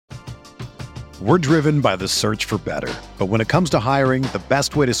We're driven by the search for better. But when it comes to hiring, the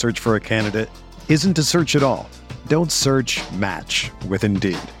best way to search for a candidate isn't to search at all. Don't search, match with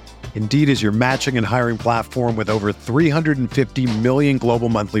Indeed. Indeed is your matching and hiring platform with over 350 million global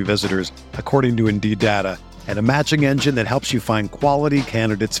monthly visitors, according to Indeed data, and a matching engine that helps you find quality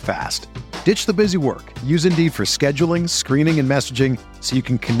candidates fast. Ditch the busy work. Use Indeed for scheduling, screening, and messaging so you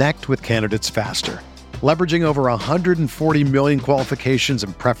can connect with candidates faster. Leveraging over 140 million qualifications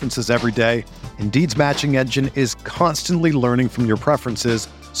and preferences every day, Indeed's matching engine is constantly learning from your preferences,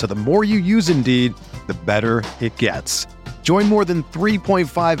 so the more you use Indeed, the better it gets. Join more than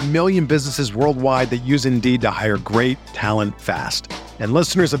 3.5 million businesses worldwide that use Indeed to hire great talent fast. And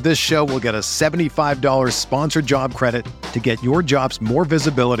listeners of this show will get a $75 sponsored job credit to get your jobs more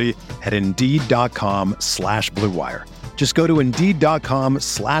visibility at Indeed.com/Blue Wire. Just go to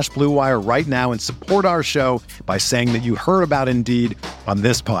Indeed.com/Blue Wire right now and support our show by saying that you heard about Indeed on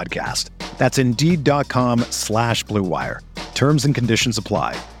this podcast. That's Indeed.com/Blue Wire. Terms and conditions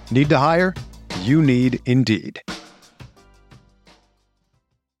apply. Need to hire? You need Indeed.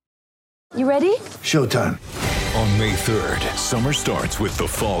 You ready? Showtime. On May 3rd, summer starts with The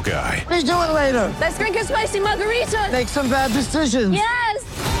Fall Guy. Let's do it later. Let's drink a spicy margarita. Make some bad decisions. Yes!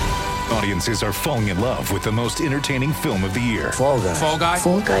 Audiences are falling in love with the most entertaining film of the year. Fall Guy. Fall Guy.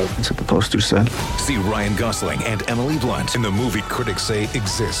 Fall Guy. That's what the poster said. See Ryan Gosling and Emily Blunt in the movie critics say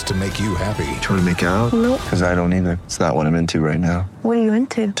exists to make you happy. Trying to make it out? Nope. Because I don't either. It's not what I'm into right now. What are you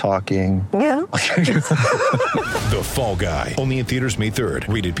into? Talking. Yeah. The Fall Guy. Only in theaters May 3rd.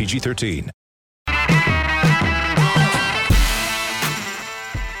 Rated PG-13.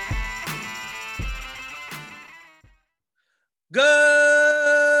 Good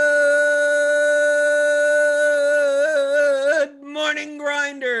morning,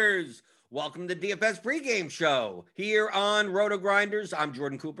 Grinders. Welcome to DFS pregame show here on Roto Grinders. I'm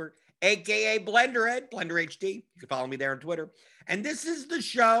Jordan Cooper, aka Blenderhead, Blender HD. You can follow me there on Twitter. And this is the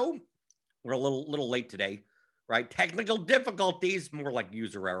show. We're a little late today, right? Technical difficulties, more like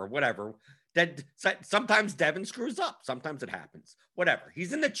user error, whatever. That sometimes Devin screws up. Sometimes it happens. Whatever.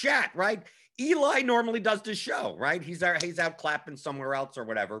 He's in the chat, right? Eli normally does the show, right? He's out clapping somewhere else or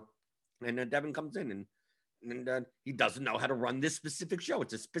whatever. And then Devin comes in and he doesn't know how to run this specific show.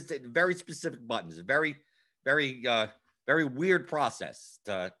 It's a very specific button. It's a very weird process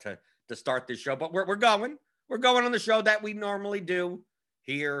to start this show. But we're going on the show that we normally do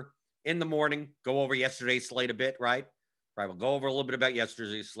here in the morning. Go over yesterday's slate a bit, right? Right. We'll go over a little bit about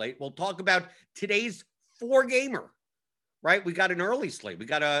yesterday's slate. We'll talk about today's 4-gamer. Right, we got an early slate. We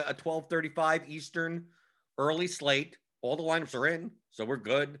got a 12:35 Eastern early slate. All the lineups are in, so we're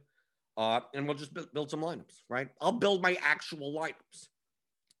good. And we'll just build some lineups, right? I'll build my actual lineups.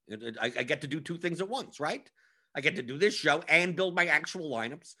 I get to do two things at once, right? I get to do this show and build my actual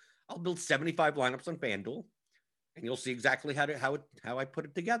lineups. I'll build 75 lineups on FanDuel, and you'll see exactly how I put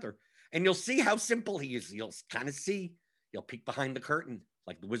it together. And you'll see how simple he is. You'll kind of see. You'll peek behind the curtain,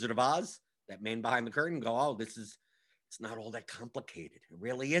 like the Wizard of Oz. That man behind the curtain. Go, oh, it's not all that complicated. It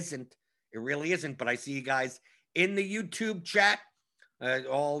really isn't. It really isn't. But I see you guys in the YouTube chat,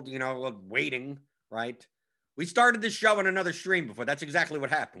 all, waiting, right? We started this show on another stream before. That's exactly what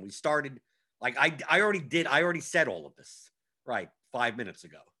happened. We started, like, I already said all of this, right, 5 minutes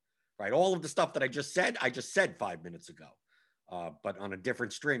ago, right? All of the stuff that I just said 5 minutes ago, but on a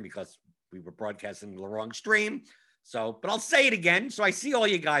different stream because we were broadcasting the wrong stream. So, but I'll say it again. So I see all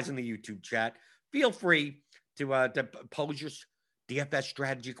you guys in the YouTube chat. Feel free to pose your DFS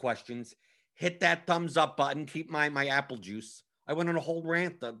strategy questions. Hit that thumbs up button. Keep my apple juice. I went on a whole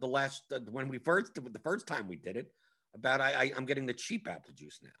rant the first time we did it about I'm getting the cheap apple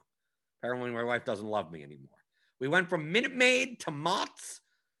juice now. Apparently my wife doesn't love me anymore. We went from Minute Maid to Mott's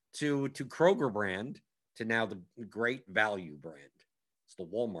to Kroger brand to now the Great Value brand. It's the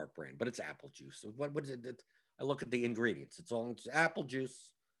Walmart brand, but it's apple juice. So what is it? I look at the ingredients. It's apple juice.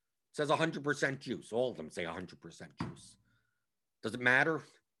 It says 100% juice. All of them say 100% juice. Does it matter?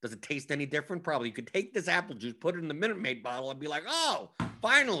 Does it taste any different? Probably. You could take this apple juice, put it in the Minute Maid bottle, and be like, oh,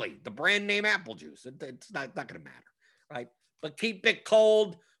 finally, the brand name apple juice. It's not going to matter, right? But keep it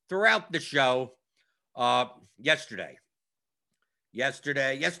cold throughout the show. Yesterday,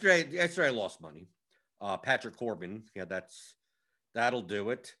 I lost money. Patrick Corbin, yeah, that'll do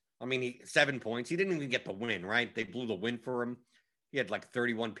it. I mean, 7 points. He didn't even get the win, right? They blew the win for him. He had like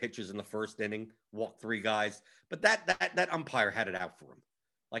 31 pitches in the first inning, walked 3 guys. But that umpire had it out for him.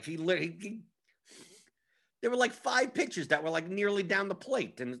 Like there were like 5 pitches that were like nearly down the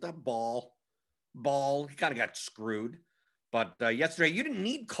plate. And it's that ball. He kind of got screwed. But yesterday, you didn't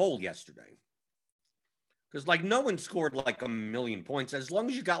need Cole yesterday. Because like no one scored like a million points. As long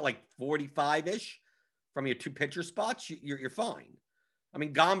as you got like 45-ish from your 2 pitcher spots, you're fine. I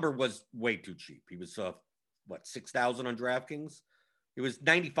mean, Gomber was way too cheap. He was what, 6,000 on DraftKings? He was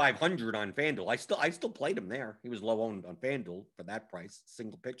 9,500 on FanDuel. I still played him there. He was low owned on FanDuel for that price,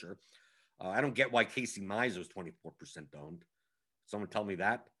 single pitcher. I don't get why Casey Mize was 24% owned. Someone tell me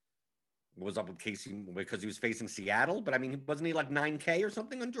that. What was up with Casey? Because he was facing Seattle, but I mean, wasn't he like 9K or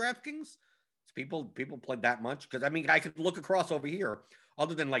something on DraftKings? People played that much. Because I mean, I could look across over here,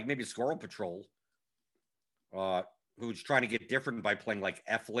 other than like maybe Squirrel Patrol, who's trying to get different by playing like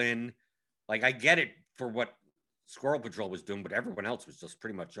Eflin. Like I get it for what Squirrel Patrol was doing, but everyone else was just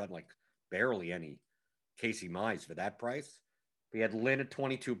pretty much on like barely any Casey Mize for that price. We had Lynn at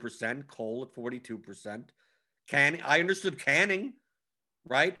 22%, Cole at 42%. I understood Canning,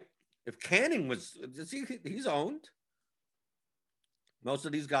 right? If Canning was, he's owned. Most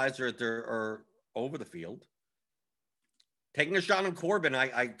of these guys are over the field. Taking a shot on Corbin,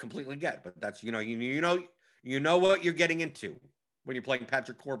 I completely get, but that's you know what you're getting into when you're playing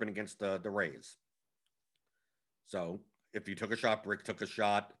Patrick Corbin against the Rays. So if you took a shot, Brick took a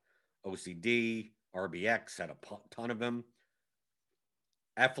shot, OCD, RBX had a ton of them.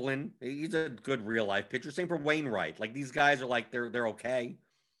 Eflin, he's a good real life pitcher. Same for Wainwright. Like these guys are like they're okay.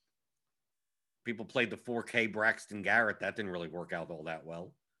 People played the 4K Braxton Garrett. That didn't really work out all that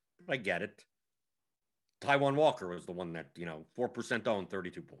well. But I get it. Taijuan Walker was the one that, 4% owned,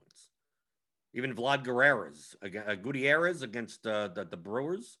 32 points. Even Vlad Gutierrez against the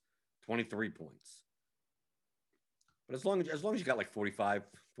Brewers, 23 points. But as long as you got like 45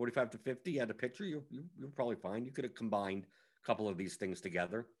 to 50 at a pitcher, you're probably fine. You could have combined a couple of these things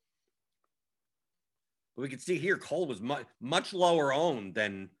together. But we can see here Cole was much lower owned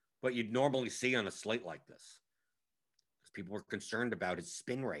than what you'd normally see on a slate like this. Because people were concerned about his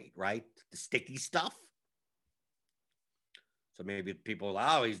spin rate, right? The sticky stuff. So maybe people,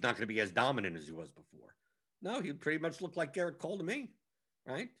 he's not going to be as dominant as he was before. No, he pretty much looked like Garrett Cole to me,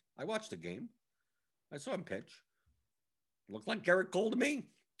 right? I watched the game. I saw him pitch. Looked like Garrett Cole to me.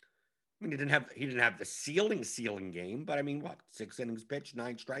 I mean, he didn't have the ceiling game, but I mean, what? 6 innings pitched,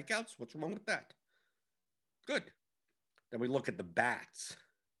 9 strikeouts. What's wrong with that? Good. Then we look at the bats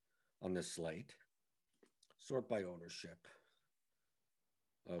on this slate. Sort by ownership.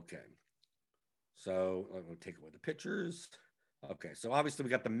 Okay. So I'm going to take away the pitchers. Okay, so obviously we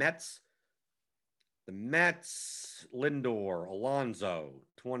got the Mets. The Mets, Lindor, Alonso,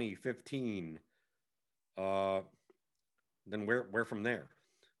 2015. Then where from there?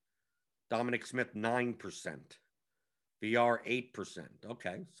 Dominic Smith, 9%. VR, 8%.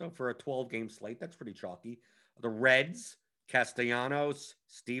 Okay, so for a 12-game slate, that's pretty chalky. The Reds, Castellanos,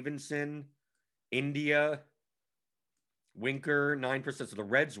 Stevenson, India, Winker, 9%. So the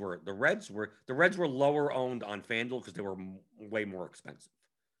Reds were lower owned on FanDuel because they were way more expensive.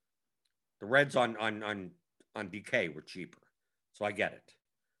 The Reds on DK were cheaper, so I get it.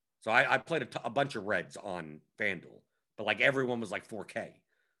 So I played a bunch of Reds on FanDuel, but like everyone was like 4K.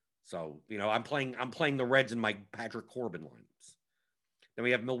 So I'm playing the Reds in my Patrick Corbin lineups. Then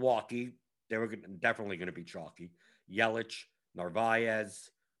we have Milwaukee. They were definitely going to be chalky. Yelich,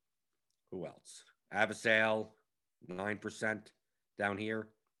 Narvaez. Who else? Avisale. 9% down here.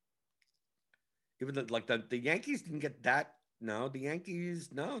 Even the Yankees didn't get that. No, the Yankees,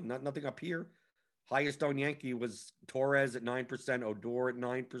 nothing up here. Highest owned Yankee was Torres at 9%, Odor at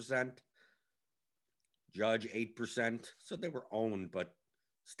 9%, Judge 8%. So they were owned, but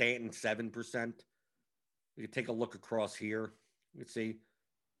Stanton 7%. You can take a look across here. You can see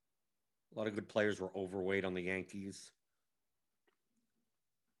a lot of good players were overweight on the Yankees.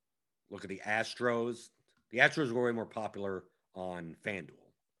 Look at the Astros. The Astros were way more popular on FanDuel.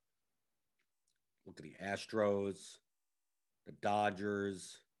 Look at the Astros, the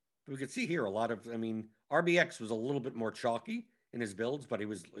Dodgers. We could see here a lot of, RBX was a little bit more chalky in his builds, but he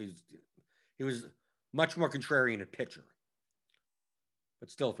was much more contrarian at pitcher.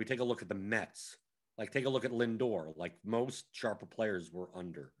 But still, if we take a look at the Mets, like take a look at Lindor, like most sharper players were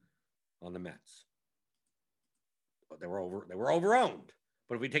under on the Mets. But they were over-owned.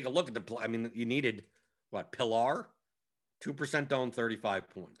 But if we take a look at you needed what? Pilar, 2% owned, 35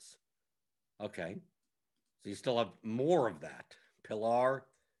 points. Okay. So you still have more of that. Pilar,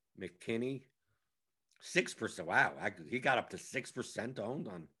 McKinney, 6%. Wow. He got up to 6% owned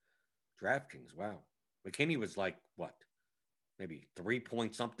on DraftKings. Wow. McKinney was like, what? Maybe 3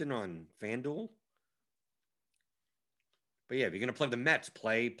 point something on FanDuel. But yeah, if you're going to play the Mets,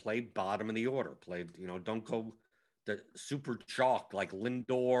 play bottom of the order. Don't go the super chalk like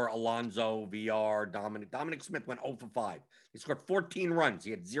Lindor, Alonso, VR, Dominic. Dominic Smith went 0 for 5. He scored 14 runs. He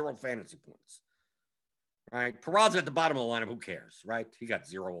had 0 fantasy points. right? Peraza at the bottom of the lineup, who cares, right? He got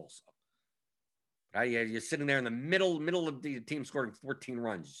 0 also. Right? You're sitting there in the middle of the team scoring 14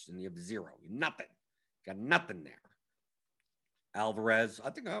 runs, and you have 0. Nothing. Got nothing there. Alvarez, I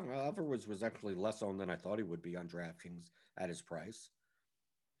think Alvarez was actually less owned than I thought he would be on DraftKings at his price.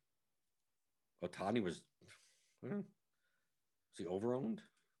 Ohtani was he over-owned?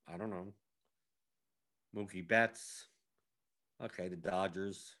 I don't know. Mookie Betts. Okay, the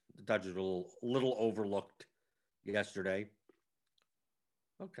Dodgers. The Dodgers were a little overlooked yesterday.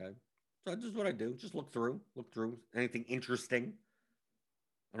 Okay. So that's just what I do. Just look through. Anything interesting?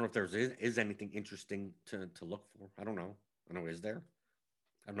 I don't know if there is anything interesting to look for. I don't know. Is there?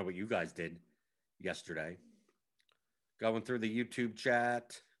 I don't know what you guys did yesterday. Going through the YouTube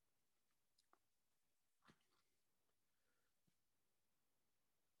chat.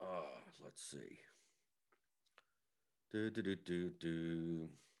 Let's see.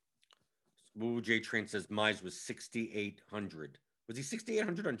 Woo J Train says Mize was 6,800. Was he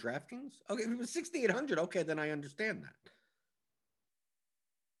 6,800 on DraftKings? Okay, if it was 6,800, okay, then I understand that.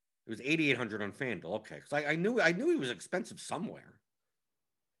 It was 8,800 on FanDuel. Okay, because I knew he was expensive somewhere.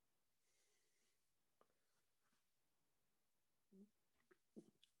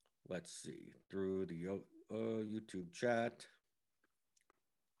 Let's see through the YouTube chat.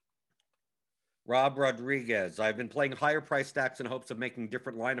 Rob Rodriguez, I've been playing higher price stacks in hopes of making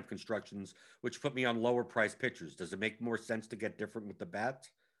different lineup constructions, which put me on lower price pitchers. Does it make more sense to get different with the bats?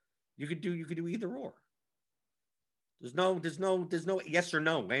 You could do either or. There's no yes or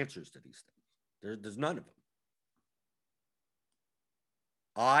no answers to these things. There's none of them.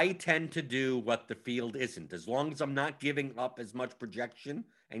 I tend to do what the field isn't. As long as I'm not giving up as much projection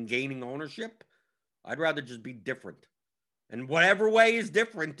and gaining ownership, I'd rather just be different. And whatever way is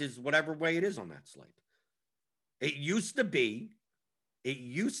different is whatever way it is on that slate. It used to be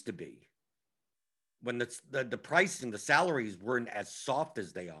when the pricing, the salaries weren't as soft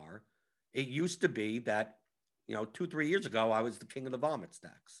as they are. It used to be that, 2-3 years ago, I was the king of the vomit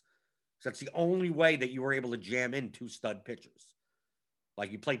stacks. So that's the only way that you were able to jam in 2 stud pitchers.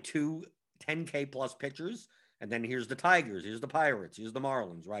 Like you play 2 10K plus pitchers, and then here's the Tigers, here's the Pirates, here's the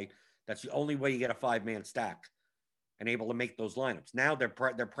Marlins, right? That's the only way you get a 5-man stack and able to make those lineups. Now they're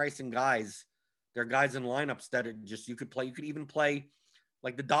pricing guys. They're guys in lineups that are just you could even play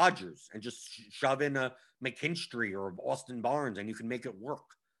like the Dodgers and just shove in a McKinstry or Austin Barnes, and you can make it work.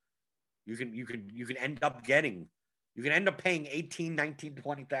 You can end up paying 18, 19,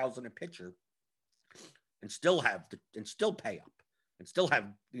 20,000 a pitcher and still pay up and still have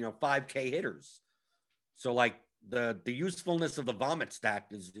 5K hitters. So like the usefulness of the vomit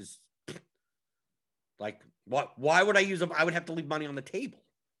stack is like, why would I use them? I would have to leave money on the table.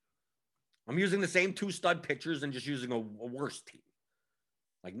 I'm using the same 2 stud pitchers and just using a worse team.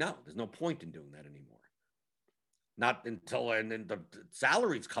 Like, no, there's no point in doing that anymore. Not until and then the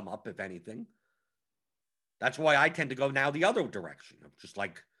salaries come up, if anything. That's why I tend to go now the other direction. I'm just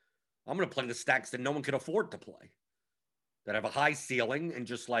like, I'm going to play the stacks that no one can afford to play, that have a high ceiling, and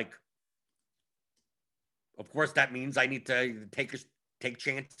just like, of course, that means I need to take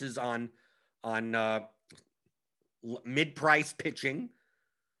chances on mid-price pitching,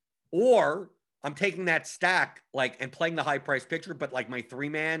 or I'm taking that stack and playing the high-price pitcher, but like my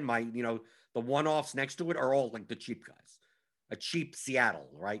 3-man, the one-offs next to it are all like the cheap guys. A cheap Seattle,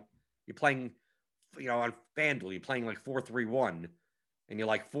 right? You're playing, on FanDuel, you're playing like 4-3-1, and you're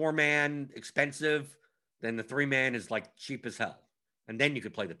like 4-man expensive, then the 3-man is like cheap as hell. And then you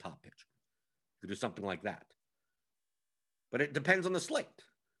could play the top pitcher. You could do something like that. But it depends on the slate.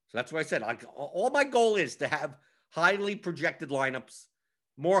 So that's why I said, all my goal is to have highly projected lineups,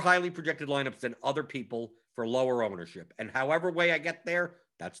 more highly projected lineups than other people for lower ownership. And however way I get there,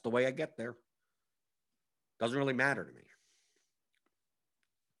 that's the way I get there. Doesn't really matter to me.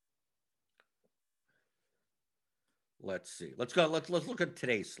 Let's see. Let's go. Let's look at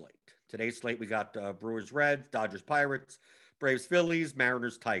today's slate. Today's slate, we got Brewers, Reds, Dodgers, Pirates, Braves, Phillies,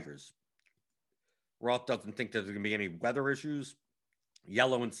 Mariners, Tigers. Roth doesn't think there's going to be any weather issues.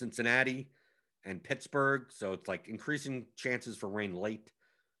 Yellow in Cincinnati and Pittsburgh. So it's like increasing chances for rain late.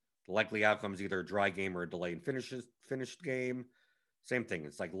 The likely outcome is either a dry game or a delay in finished game. Same thing.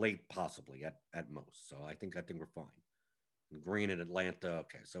 It's like late possibly at most. So I think we're fine. And green in Atlanta.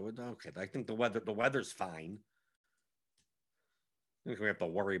 Okay. So okay. I think the weather's fine. I think we have to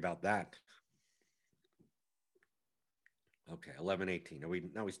worry about that. Okay, 11-18. We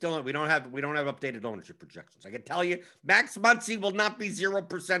don't have updated ownership projections. I can tell you, Max Muncy will not be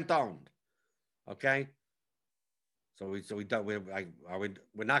 0% owned. Okay, we're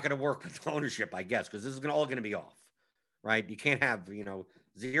not going to work with ownership, I guess, because this is all going to be off, right? You can't have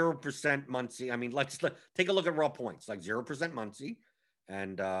 0% Muncie. I mean, take a look at raw points, like 0% Muncie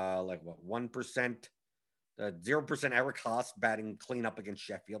and like what, 1%, 0% Eric Haas batting cleanup against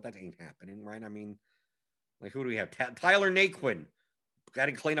Sheffield. That ain't happening, right? I mean, like who do we have? Tyler Naquin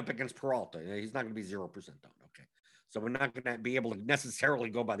batting cleanup against Peralta. He's not going to be 0% on. Okay. So we're not going to be able to necessarily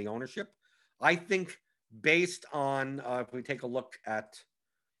go by the ownership. I think based on if we take a look at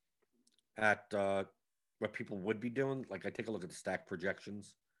what people would be doing, like I take a look at the stack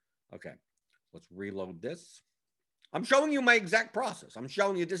projections. Okay, let's reload this. I'm showing you my exact process. I'm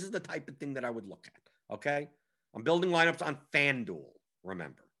showing you this is the type of thing that I would look at. Okay, I'm building lineups on FanDuel.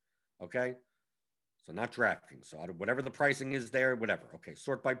 Remember, okay. So not DraftKings. So whatever the pricing is there, whatever. Okay,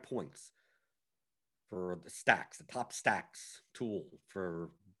 sort by points for the stacks, the top stacks tool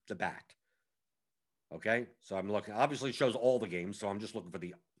for the bat. Okay, so I'm looking. Obviously, it shows all the games. So I'm just looking for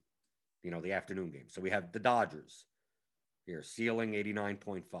the afternoon game. So we have the Dodgers here, ceiling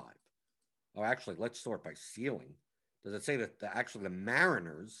 89.5. Oh, actually, let's sort by ceiling. Does it say that the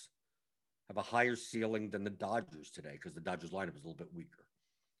Mariners have a higher ceiling than the Dodgers today? Because the Dodgers lineup is a little bit weaker.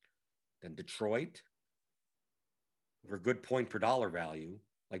 Then Detroit, for good point per dollar value.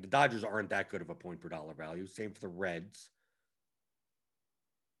 Like the Dodgers aren't that good of a point per dollar value. Same for the Reds.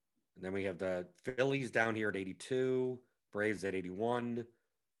 And then we have the Phillies down here at 82, Braves at 81.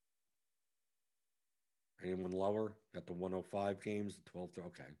 Anyone lower? Got the 105 games, the 12.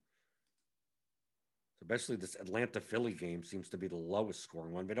 Okay. So basically, this Atlanta Philly game seems to be the lowest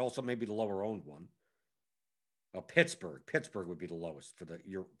scoring one, but also maybe the lower owned one. Oh, Pittsburgh. Pittsburgh would be the lowest for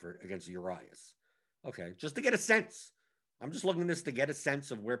against Urias. Okay, just to get a sense. I'm just looking at this to get a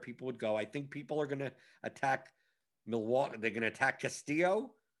sense of where people would go. I think people are going to attack Milwaukee. They're going to attack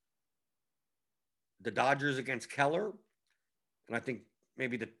Castillo. The Dodgers against Keller. And I think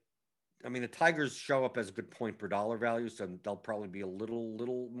maybe the Tigers show up as a good point per dollar value, so they'll probably be a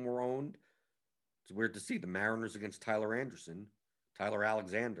little more owned. It's weird to see the Mariners against Tyler Anderson, Tyler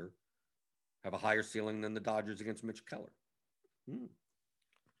Alexander, have a higher ceiling than the Dodgers against Mitch Keller.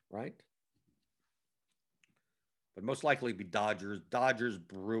 Right? But most likely be Dodgers,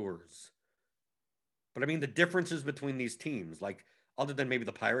 Brewers. But I mean, the differences between these teams, like other than maybe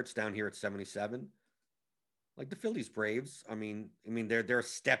the Pirates down here at 77, like the Phillies, Braves, I mean they're a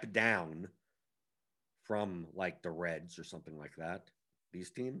step down from like the Reds or something like that.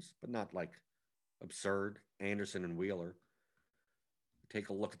 These teams, but not like absurd. Anderson and Wheeler. Take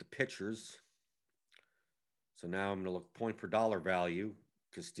a look at the pitchers. So now I'm going to look point per dollar value.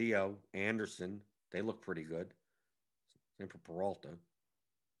 Castillo, Anderson, they look pretty good. Same for Peralta.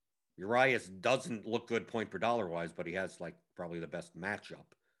 Urias doesn't look good point per dollar wise, but he has like probably the best matchup.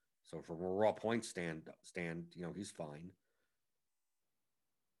 So from a raw point stand, he's fine.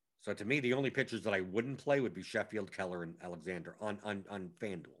 So to me, the only pitchers that I wouldn't play would be Sheffield, Keller, and Alexander on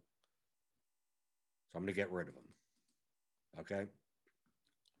FanDuel. So I'm going to get rid of them. Okay.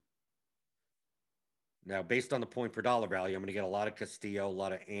 Now, based on the point per dollar value, I'm going to get a lot of Castillo, a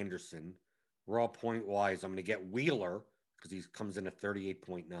lot of Anderson. Raw point wise, I'm going to get Wheeler because he comes in at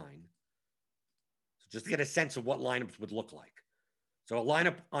 38.9. So just to get a sense of what lineups would look like. So a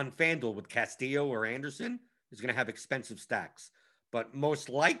lineup on FanDuel with Castillo or Anderson is going to have expensive stacks. But most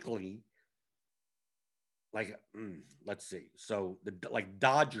likely, let's see. So the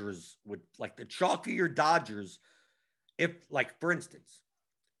Dodgers would, like the chalkier Dodgers, if like, for instance,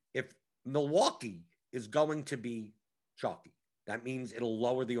 if Milwaukee is going to be chalky, that means it'll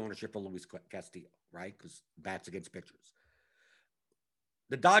lower the ownership of Luis Castillo, right? Because bats against pitchers.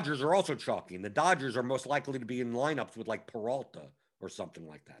 The Dodgers are also chalky, and the Dodgers are most likely to be in lineups with like Peralta or something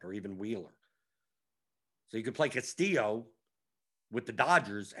like that, or even Wheeler. So you could play Castillo with the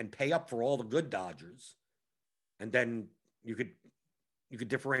Dodgers and pay up for all the good Dodgers, and then you could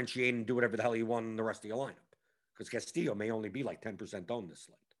differentiate and do whatever the hell you want in the rest of your lineup, because Castillo may only be like 10% owned this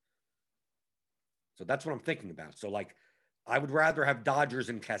slate. So that's what I'm thinking about. So like, I would rather have Dodgers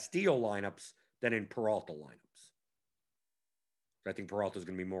and Castillo lineups than in Peralta lineups. I think Peralta is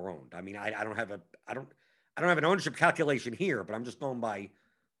going to be more owned. I mean, I don't have an ownership calculation here, but I'm just going by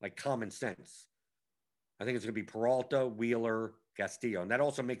like common sense. I think it's going to be Peralta, Wheeler, Castillo, and that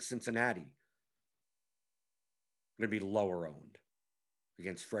also makes Cincinnati going to be lower owned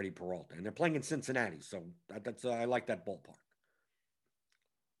against Freddie Peralta, and they're playing in Cincinnati, so that's I like that ballpark.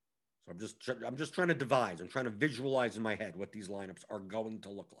 So I'm just trying to devise. I'm trying to visualize in my head what these lineups are going to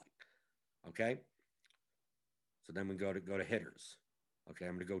look like. Okay. So then we go to hitters. Okay,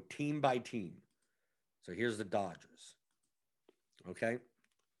 I'm going to go team by team. So here's the Dodgers. Okay.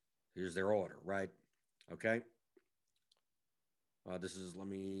 Here's their order, right? Okay. This is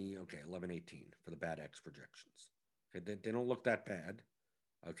 11-18 for the bad X projections. Okay, they don't look that bad.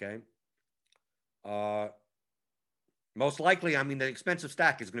 Okay. Most likely, I mean, the expensive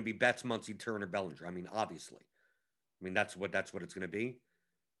stack is going to be Betts, Muncy, Turner, Bellinger. I mean, obviously. I mean, that's what it's going to be.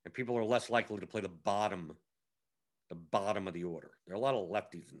 And people are less likely to play the bottom of the order. There are a lot of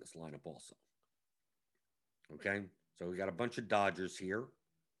lefties in this lineup also. Okay, so we got a bunch of Dodgers here.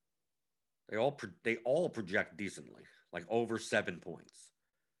 They all project decently, like over 7 points.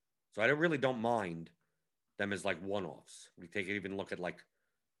 So I really don't mind them as like one-offs. We take it, even look at like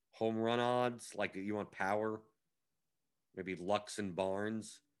home run odds, like you want power, maybe Lux and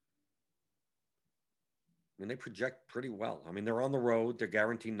Barnes. I mean, they project pretty well. I mean, they're on the road. They're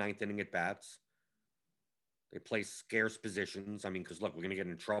guaranteed ninth inning at bats. They play scarce positions. I mean, because look, we're going to get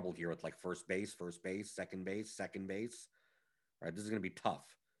in trouble here with like first base, second base. Right? This is going to be tough.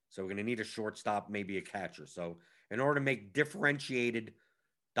 So we're going to need a shortstop, maybe a catcher. So in order to make differentiated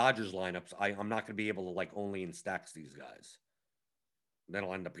Dodgers lineups, I'm not going to be able to like only in stacks these guys. Then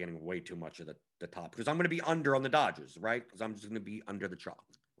I'll end up getting way too much of the top because I'm going to be under on the Dodgers, right? Because I'm just going to be under the chalk,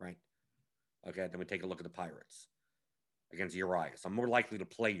 right? Okay, then we take a look at the Pirates against Urias. I'm more likely to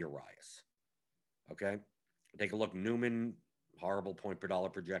play Urias. Okay, take a look. Newman, horrible point per dollar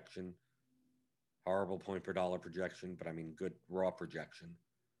projection. Horrible point per dollar projection, but I mean, good raw projection.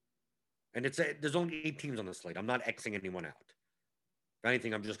 And there's only 8 teams on the slate. I'm not Xing anyone out. If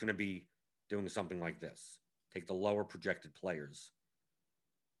anything, I'm just going to be doing something like this. Take the lower projected players.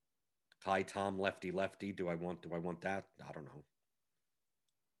 Ty Tom, lefty. Do I want that? I don't know.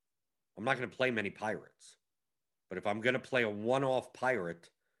 I'm not going to play many Pirates. But if I'm going to play a one-off Pirate,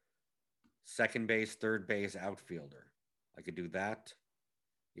 second base, third base, outfielder, I could do that.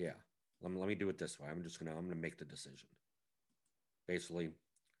 Yeah. Let me do it this way. I'm going to make the decision. Basically,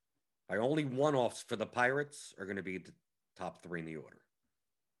 my only one-offs for the Pirates are going to be the top 3 in the order.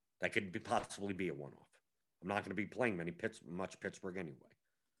 That could possibly be a one-off. I'm not going to be playing much Pittsburgh anyway.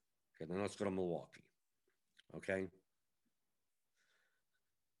 Okay, then let's go to Milwaukee. Okay.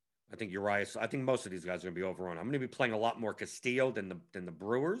 I think Urias. I think most of these guys are going to be overrun. I'm going to be playing a lot more Castillo than the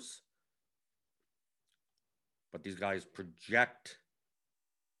Brewers. But these guys project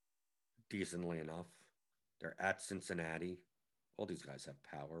decently enough. They're at Cincinnati. All these guys have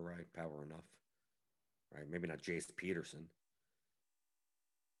power, right? Power enough. Right? Maybe not Jace Peterson.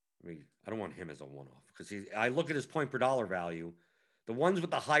 I mean, I don't want him as a one-off because I look at his point per dollar value. The ones with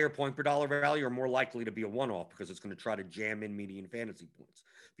the higher point per dollar value are more likely to be a one-off because it's going to try to jam in median fantasy points.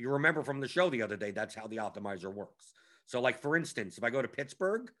 If you remember from the show the other day, that's how the optimizer works. So, like, for instance, if I go to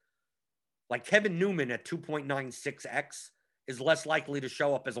Pittsburgh, like Kevin Newman at 2.96x is less likely to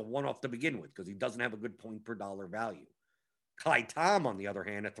show up as a one-off to begin with because he doesn't have a good point per dollar value. Kai Tom, on the other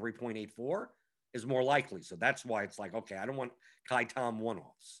hand, at 3.84 is more likely. So that's why it's like, okay, I don't want Kai Tom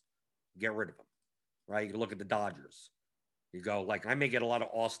one-offs. Get rid of him, right? You look at the Dodgers. You go, like, I may get a lot of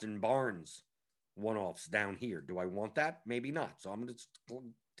Austin Barnes one-offs down here. Do I want that? Maybe not. So I'm going to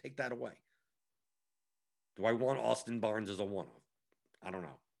take that away. Do I want Austin Barnes as a one-off? I don't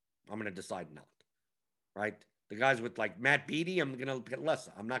know. I'm going to decide not, right? The guys with, like, Matt Beatty, I'm going to get less.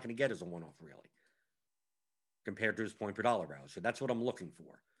 I'm not going to get as a one-off, really, compared to his point per dollar value. So that's what I'm looking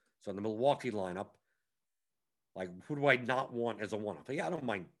for. So in the Milwaukee lineup, like, who do I not want as a one-off? Yeah, I don't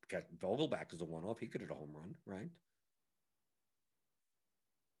mind getting Vogelback as a one-off. He could hit a home run, right?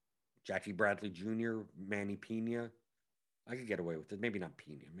 Jackie Bradley Jr., Manny Pena. I could get away with it. Maybe not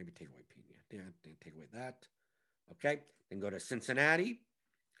Pena. Maybe take away Pena. Yeah, take away that. Okay. Then go to Cincinnati.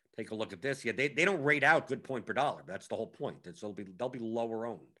 Take a look at this. Yeah, they don't rate out good point per dollar. That's the whole point. So they'll be lower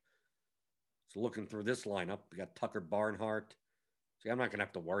owned. So looking through this lineup, we got Tucker Barnhart. See, I'm not going to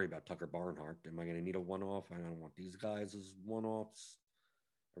have to worry about Tucker Barnhart. Am I going to need a one-off? I don't want these guys as one-offs.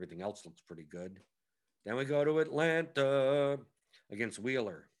 Everything else looks pretty good. Then we go to Atlanta against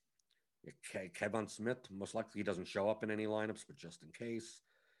Wheeler. Kevin Smith, most likely he doesn't show up in any lineups, but just in case.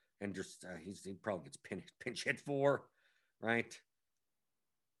 And just he probably gets pinch hit for, right?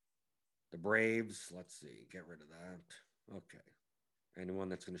 The Braves, let's see, get rid of that. Okay. Anyone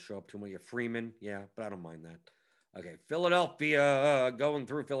that's going to show up too much? Freeman, yeah, but I don't mind that. Okay, Philadelphia, going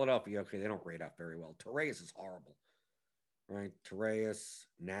through Philadelphia. Okay, they don't rate out very well. Torreyes is horrible, right? Torreyes,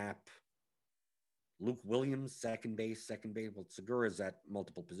 Knapp, Luke Williams, second base. Well, Segura's at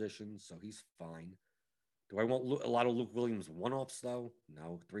multiple positions, so he's fine. Do I want a lot of Luke Williams one-offs, though?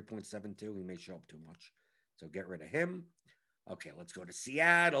 No, 3.72. He may show up too much, so get rid of him. Okay, let's go to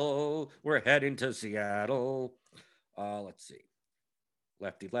Seattle. We're heading to Seattle. Let's see.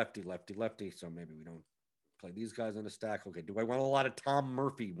 Lefty. So maybe we don't play these guys on the stack. Okay, do I want a lot of Tom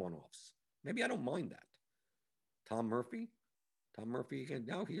Murphy one-offs? Maybe I don't mind that. Tom Murphy again.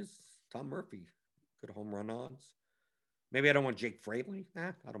 No, he is Tom Murphy. Good home run odds. Maybe I don't want Jake Fraley.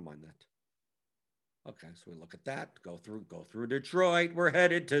 I don't mind that. Okay, so we look at that. Go through Detroit. We're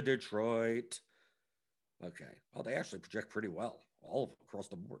headed to Detroit. Okay. Well, they actually project pretty well, all of them across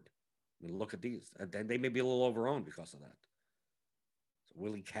the board. I mean, look at these. And they may be a little overowned because of that. So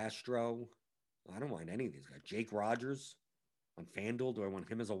Willie Castro. I don't mind any of these guys. Jake Rogers on FanDuel. Do I want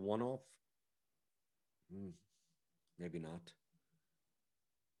him as a one-off? Maybe not.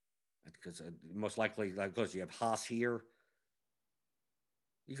 Because most likely, because you have Haas here.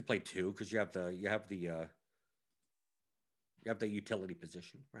 You could play two because you have the utility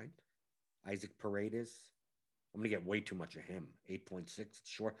position, right? Isaac Paredes. I'm going to get way too much of him. 8.6. It's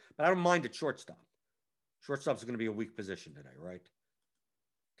short. But I don't mind at shortstop. Shortstop's going to be a weak position today, right?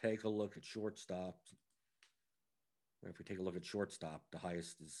 Take a look at shortstop. If we take a look at shortstop, the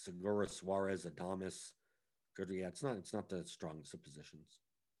highest is Segura, Suarez, Adames. Good. Yeah, it's not the strongest of positions.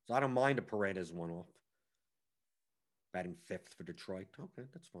 So I don't mind a Paredes one-off. Batting fifth for Detroit. Okay,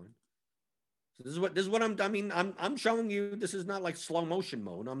 that's fine. So this is what I'm showing you. This is not like slow motion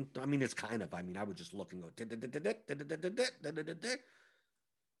mode. It's kind of. I was just looking. So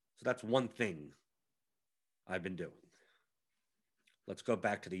that's one thing I've been doing. Let's go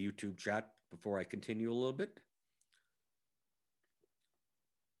back to the YouTube chat before I continue a little bit.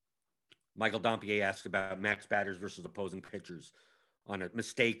 Michael Dompier asked about max batters versus opposing pitchers on a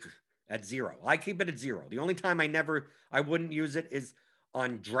mistake at 0. I keep it at 0. The only time I wouldn't use it is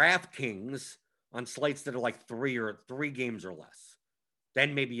on DraftKings on slates that are like 3 games or less.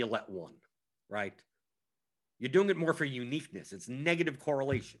 Then maybe you let 1, right? You're doing it more for uniqueness. It's negative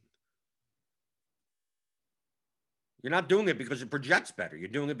correlation. You're not doing it because it projects better. You're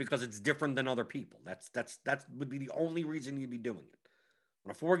doing it because it's different than other people. That would be the only reason you'd be doing it.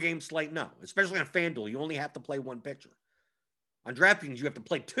 On a 4-game slate, no. Especially on FanDuel, you only have to play 1 pitcher. On DraftKings, you have to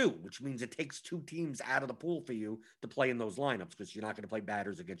play 2, which means it takes 2 teams out of the pool for you to play in those lineups because you're not going to play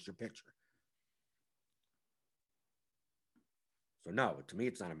batters against your pitcher. So no, to me,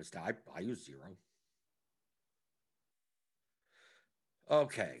 it's not a mistake. I use 0.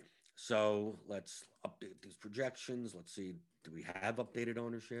 Okay, so let's update these projections. Let's see, do we have updated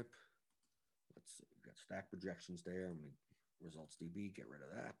ownership? Let's see, we've got stack projections there. I'm going to results DB, get rid of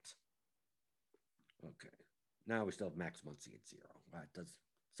that. Okay. Now we still have Max Muncy at 0.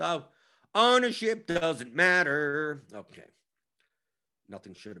 So ownership doesn't matter. Okay.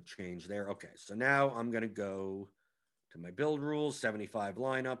 Nothing should have changed there. Okay. So now I'm going to go to my build rules, 75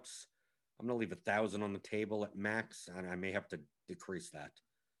 lineups. I'm going to leave 1,000 on the table at max, and I may have to decrease that.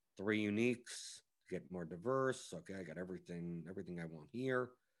 3 uniques, get more diverse. Okay. I got everything I want here.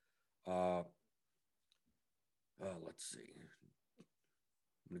 Let's see.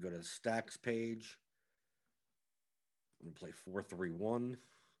 I'm going to go to the stacks page. I'm going to play 4-3-1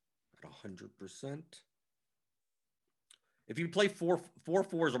 at 100%. If you play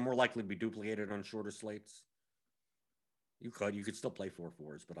 4-4s are more likely to be duplicated on shorter slates. You could still play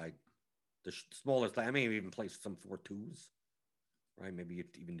 4-4s, but the smallest, I may even play some 4-2s, right? Maybe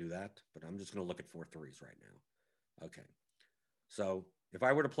you'd even do that, but I'm just going to look at 4-3s right now. Okay. So if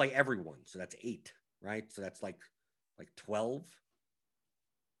I were to play everyone, so that's 8, right? So that's like 12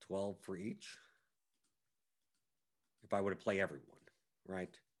 for each. If I were to play everyone,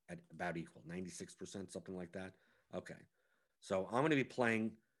 right, at about equal, 96%, something like that. Okay. So I'm going to be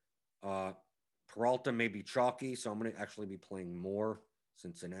playing Peralta may be chalky, so I'm going to actually be playing more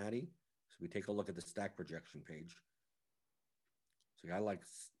Cincinnati. So we take a look at the stack projection page. So I like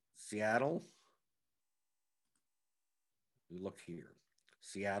Seattle. We look here.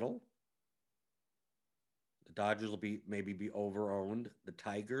 Seattle. The Dodgers will maybe be over-owned. The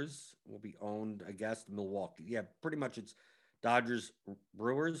Tigers will be owned, I guess. Milwaukee. Yeah, pretty much it's Dodgers,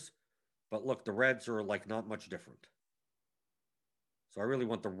 Brewers. But look, the Reds are like not much different. So I really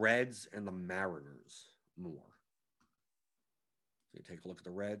want the Reds and the Mariners more. So you take a look at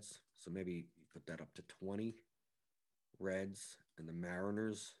the Reds. So maybe you put that up to 20. Reds and the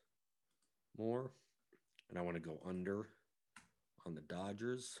Mariners more. And I want to go under on the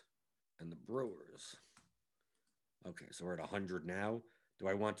Dodgers and the Brewers. Okay, so we're at 100 now. Do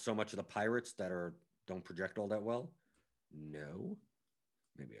I want so much of the Pirates that don't project all that well? No.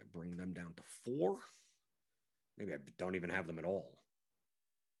 Maybe I bring them down to 4. Maybe I don't even have them at all.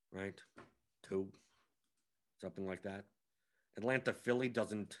 Right? 2. Something like that. Atlanta, Philly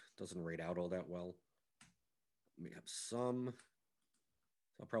doesn't rate out all that well. We have some.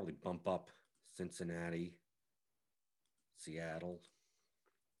 I'll probably bump up Cincinnati, Seattle.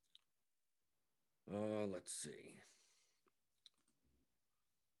 Let's see.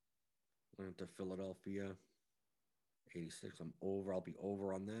 Atlanta, Philadelphia, 86. I'll be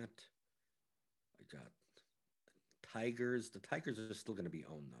over on that. I got Tigers. The Tigers are still going to be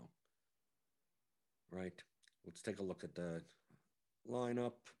owned, though. Right? Let's take a look at the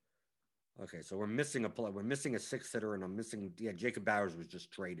lineup. Okay, so we're missing a play. We're missing a sixth hitter, and I'm missing. Yeah, Jacob Bowers was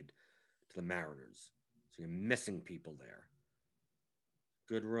just traded to the Mariners. So you're missing people there.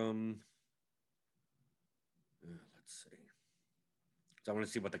 Goodrum. Let's see. So I want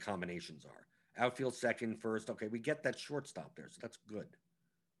to see what the combinations are. Outfield second, first. Okay, we get that shortstop there, so that's good.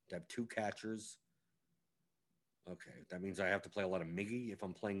 To have two catchers. Okay, that means I have to play a lot of Miggy if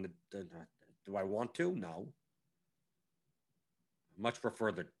I'm playing the do I want to? No. Much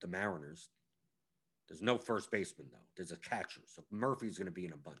prefer the Mariners. There's no first baseman, though. There's a catcher. So Murphy's going to be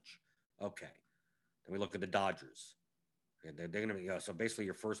in a bunch. Okay. Then we look at the Dodgers. Okay, they're going to be, so basically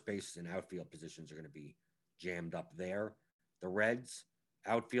your first base and outfield positions are going to be jammed up there. The Reds,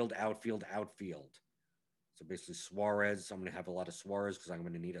 outfield. So basically Suarez. I'm going to have a lot of Suarez because I'm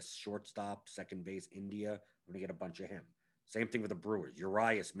going to need a shortstop, second base, India. I'm going to get a bunch of him. Same thing with the Brewers.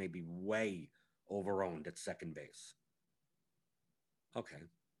 Urias may be way overowned at second base. Okay.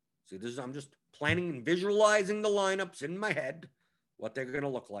 See, I'm just planning and visualizing the lineups in my head, what they're going to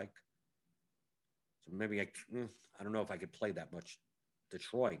look like. So maybe I don't know if I could play that much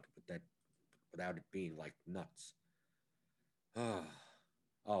Detroit without it being like nuts. Oh,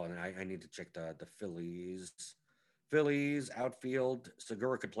 and I need to check the Phillies. Phillies outfield.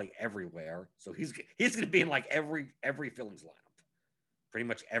 Segura could play everywhere, so he's going to be in like every Phillies lineup, pretty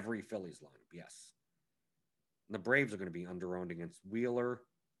much every Phillies lineup. Yes. And the Braves are going to be underowned against Wheeler.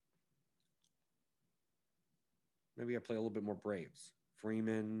 Maybe I play a little bit more Braves.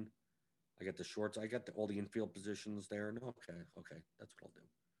 Freeman. I get the shorts. I got all the infield positions there. No, okay, that's what I'll do.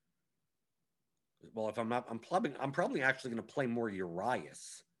 Well, if I'm not, I'm probably actually going to play more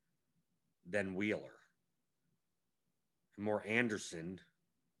Urias than Wheeler. More Anderson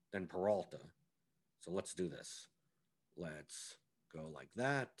than Peralta. So let's do this. Let's go like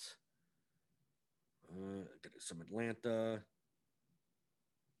that. Get some Atlanta.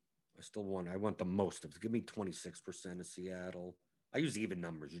 I want the most of it. Give me 26% of Seattle. I use even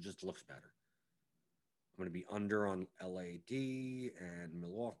numbers. It just looks better. I'm going to be under on LAD and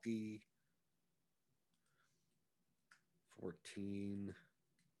Milwaukee. 14.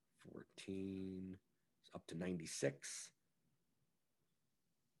 It's up to 96.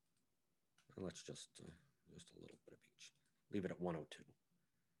 And let's just a little bit of each. Leave it at 102.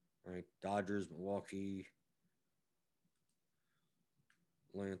 All right, Dodgers, Milwaukee,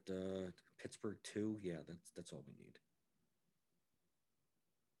 Atlanta, Pittsburgh 2. Yeah, that's all we need.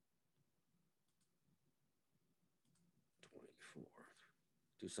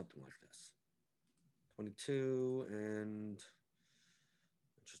 Do something like this. 22, and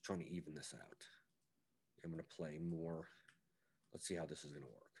I'm just trying to even this out. I'm going to play more. Let's see how this is going to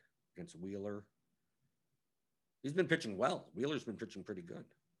work. Against Wheeler. He's been pitching well. Wheeler's been pitching pretty good.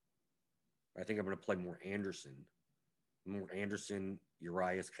 I think I'm going to play more Anderson.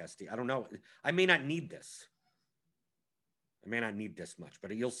 Urias, Castillo. I don't know. I may not need this. I may not need this much,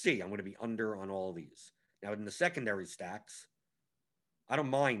 but you'll see. I'm going to be under on all these. Now, in the secondary stacks, I don't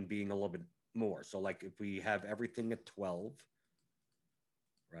mind being a little bit more. So, like, if we have everything at 12,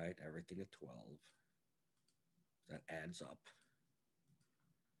 right? Everything at 12. That adds up.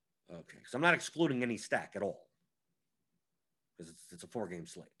 Okay. So I'm not excluding any stack at all. Because it's a 4-game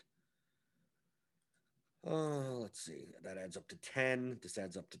slate. Let's see. That adds up to 10. This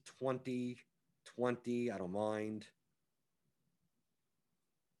adds up to 20. 20, I don't mind.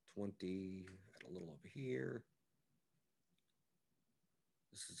 20, add a little over here.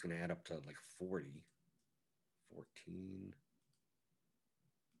 This is going to add up to like 40. 14.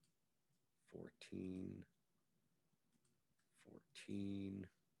 14. 14.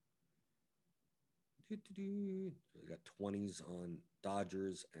 We got 20s on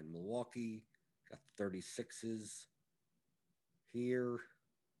Dodgers and Milwaukee. Got 36s here.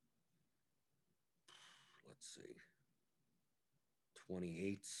 Let's see.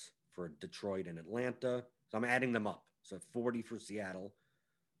 28s for Detroit and Atlanta. So I'm adding them up. So 40 for Seattle,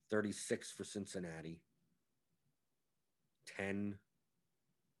 36 for Cincinnati, 10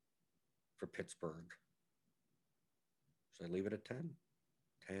 for Pittsburgh. Should I leave it at 10?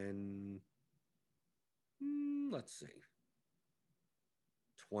 10. Let's see.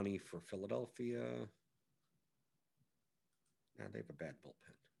 20 for Philadelphia. Now they have a bad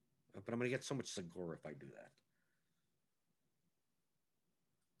bullpen. But I'm going to get so much Segura if I do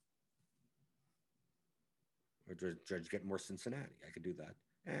that. Or Judge get more Cincinnati. I could do that.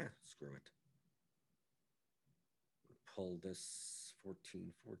 Screw it. Pull this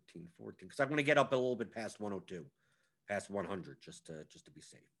 14. Because I'm going to get up a little bit past 102. Past 100 just to be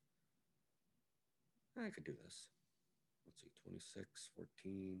safe. I could do this. let's see, 26,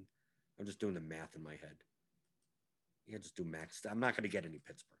 14. I'm just doing the math in my head. Yeah, just do max. I'm not going to get any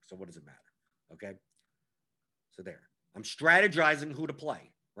Pittsburgh, so what does it matter? Okay. So there. I'm strategizing who to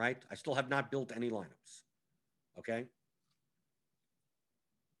play, right? I still have not built any lineups. Okay.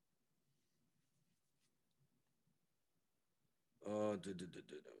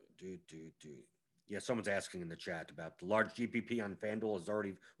 Yeah, someone's asking in the chat about the large GPP on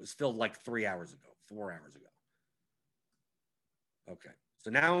FanDuel was filled like 3 hours ago, 4 hours ago. Okay.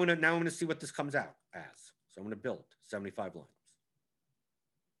 So now I'm gonna see what this comes out as. So I'm gonna build 75 lineups.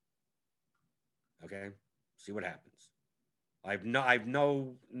 Okay. See what happens. I have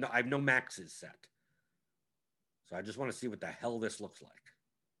no maxes set. So I just want to see what the hell this looks like.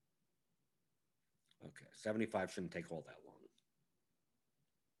 Okay, 75 shouldn't take all that long.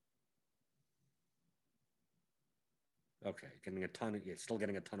 Okay, still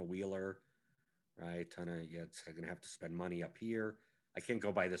getting a ton of Wheeler, right? It's gonna have to spend money up here. I can't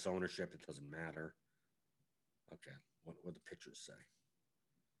go by this ownership. It doesn't matter. Okay, what the pitchers say?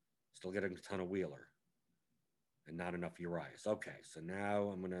 Still getting a ton of Wheeler, and not enough Urias. Okay, so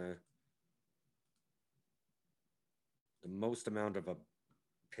now the most amount of a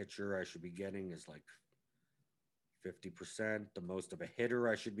pitcher I should be getting is like 50%. The most of a hitter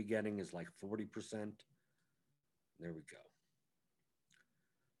I should be getting is like 40%. There we go.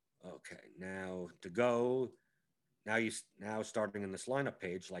 Okay, now to go. Now starting in this lineup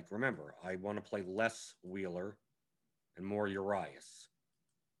page, like remember, I want to play less Wheeler and more Urias.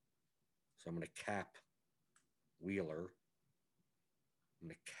 So I'm going to cap Wheeler. I'm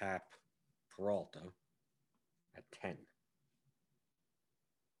going to cap Peralta at 10.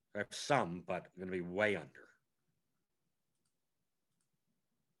 I have some, but I'm going to be way under.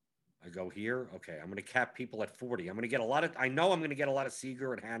 I go here. Okay, I'm going to cap people at 40. I'm going to get I know I'm going to get a lot of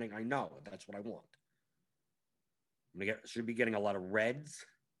Seager and Hanning. I know that's what I want. Should be getting a lot of Reds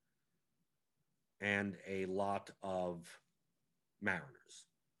and a lot of Mariners.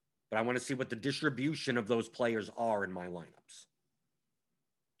 But I want to see what the distribution of those players are in my lineups.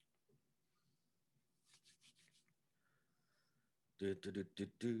 Is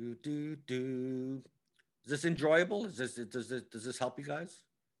this enjoyable? Does this help you guys?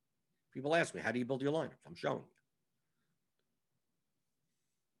 People ask me, how do you build your lineups? I'm showing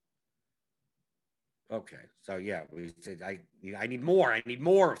you. Okay, so yeah, we said I need more. I need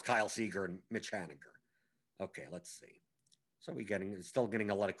more of Kyle Seager and Mitch Haniger. Okay, let's see. So still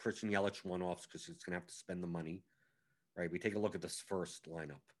getting a lot of Christian Yelich one-offs because it's going to have to spend the money, right? We take a look at this first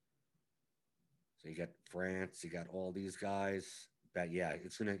lineup. So you got France, you got all these guys. But yeah,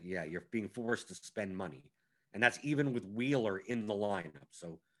 you're being forced to spend money. And that's even with Wheeler in the lineup.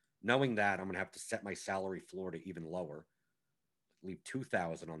 So knowing that, I'm going to have to set my salary floor to even lower. Leave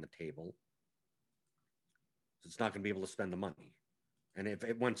 $2,000 on the table. So it's not going to be able to spend the money. And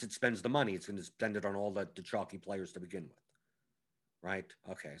once it spends the money, it's going to spend it on all the chalky players to begin with. Right?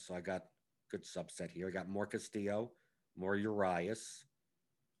 Okay, so I got good subset here. I got more Castillo, more Urias.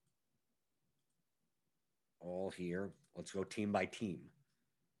 All here. Let's go team by team.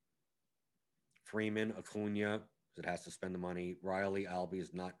 Freeman, Acuna, it has to spend the money. Riley, Albie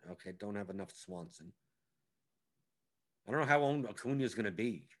is not. Okay, don't have enough Swanson. I don't know how owned Acuna is going to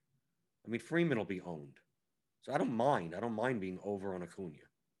be. I mean, Freeman will be owned. So I don't mind. I don't mind being over on Acuna.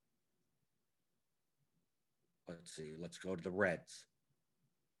 Let's see. Let's go to the Reds.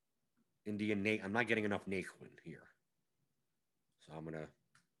 Indian Nate. I'm not getting enough Naquin here. So I'm going to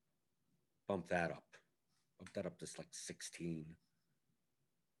bump that up. Bump that up to like 16.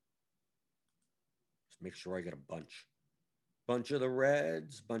 Just make sure I get a bunch. Bunch of the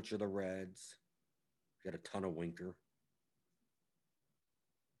Reds. Get a ton of Winker.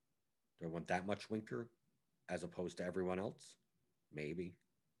 Do I want that much Winker as opposed to everyone else? Maybe.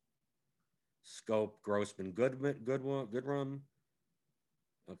 Scope, Grossman, Goodrum.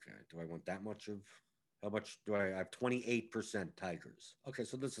 Okay, do I want that much of? How much do I have? 28% Tigers. Okay,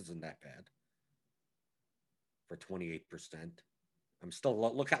 so this isn't that bad. For 28%. I'm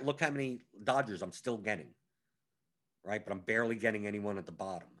still, look how many Dodgers I'm still getting. Right? But I'm barely getting anyone at the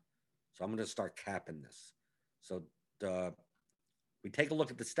bottom. So I'm going to start capping this. So we take a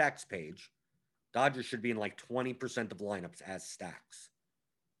look at the stacks page. Dodgers should be in like 20% of lineups as stacks.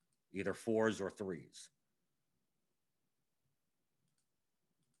 Either 4s or 3s.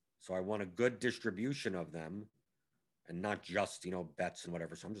 So I want a good distribution of them and not just, bets and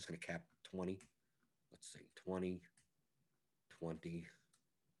whatever. So I'm just going to cap 20. Let's see, 20, 20,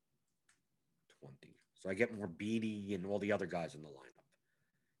 20. So I get more Beatty and all the other guys in the lineup.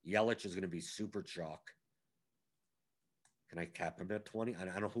 Yelich is going to be super chalk. Can I cap him at 20? I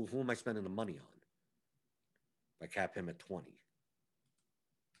don't know who am I spending the money on? I cap him at 20.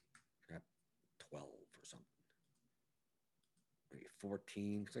 Cap 12 or something. Maybe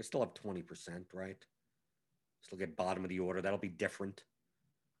 14, because I still have 20%, right? Still get bottom of the order. That'll be different.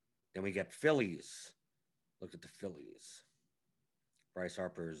 Then we get Phillies. Look at the Phillies. Bryce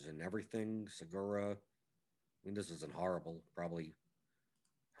Harper's and everything. Segura. I mean, this isn't horrible. Probably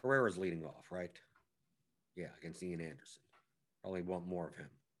Herrera's leading off, right? Yeah, against Ian Anderson. Probably want more of him.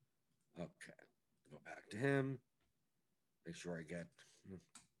 Okay. Go back to him. Make sure I get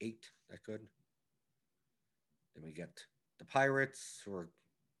 8. That good. Then we get the Pirates, who are,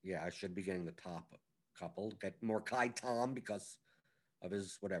 yeah, I should be getting the top couple. Get more Kai Tom because of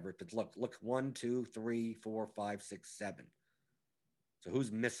his whatever. But look, 1, 2, 3, 4, 5, 6, 7. So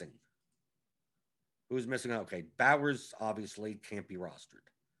who's missing? Who's missing? Okay, Bowers obviously can't be rostered.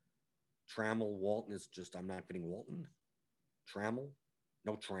 Trammell, Walton is just, I'm not getting Walton. Trammell?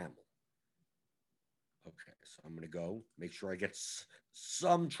 No Trammell. Okay, so I'm going to go make sure I get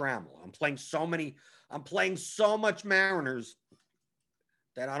some Trammell. I'm playing so much Mariners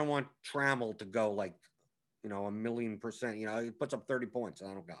that I don't want Trammell to go like, you know, 1,000,000%. You know, he puts up 30 points and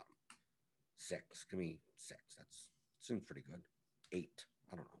I don't got him. 6. Give me 6. That seems pretty good. 8.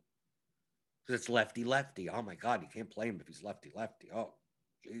 I don't know. Because it's lefty-lefty. Oh, my God. You can't play him if he's lefty-lefty. Oh,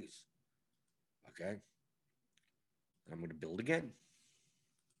 jeez. Okay. I'm going to build again.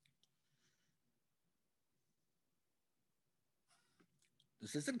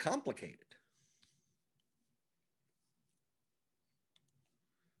 This isn't complicated.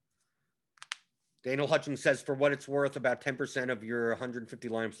 Daniel Hutchins says, for what it's worth, about 10% of your 150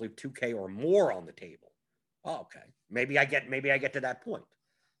 lineups leave 2K or more on the table. Oh, okay. Maybe I get to that point.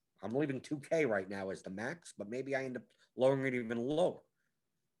 I'm leaving 2K right now as the max, but maybe I end up lowering it even lower.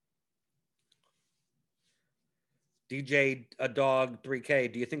 DJ a dog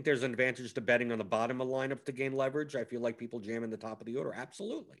 3K. Do you think there's an advantage to betting on the bottom of lineup to gain leverage? I feel like people jam in the top of the order.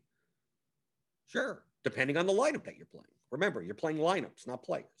 Absolutely. Sure. Depending on the lineup that you're playing. Remember, you're playing lineups, not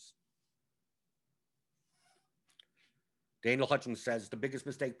players. Daniel Hutchins says the biggest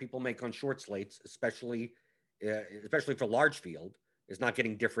mistake people make on short slates, especially for large field, is not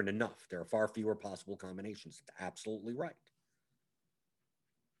getting different enough. There are far fewer possible combinations. That's absolutely right.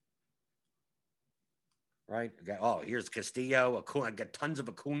 Right? Oh, here's Castillo. I got tons of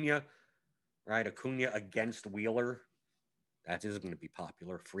Acuna. Right? Acuna against Wheeler. That is going to be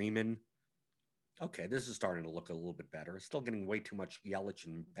popular. Freeman. Okay, this is starting to look a little bit better. Still getting way too much Yelich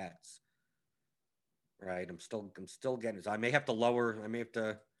and Betts. Right? I'm still getting. I may have to lower. I may have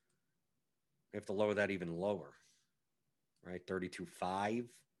to lower that even lower. Right? 32.5.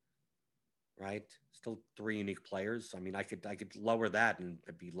 Right? Still 3 unique players. I mean, I could lower that and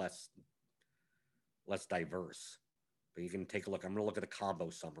it'd be less diverse. But you can take a look. I'm going to look at the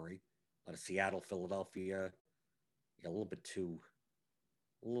combo summary. A lot of Seattle, Philadelphia. Yeah, a little bit too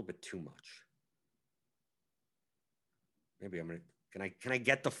much. Maybe I'm gonna. Can I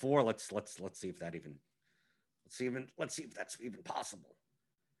get the 4? Let's see if that even. Let's see if that's even possible.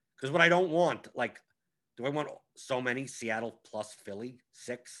 Because what I don't want, like, do I want so many Seattle plus Philly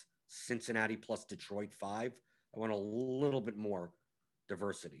 6, Cincinnati plus Detroit 5? I want a little bit more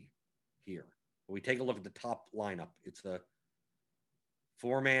diversity here. When we take a look at the top lineup, it's the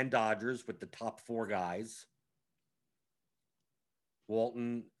 4-man Dodgers with the top 4 guys.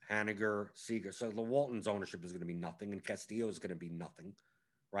 Walton, Haniger, Seager. So the Walton's ownership is going to be nothing, and Castillo is going to be nothing,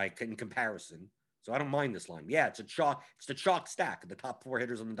 right? In comparison. So I don't mind this line. Yeah, it's the chalk stack of the top 4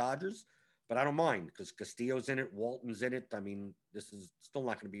 hitters on the Dodgers, but I don't mind because Castillo's in it, Walton's in it. I mean, this is still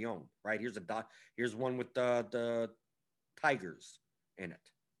not going to be owned, right? Here's one with the Tigers in it,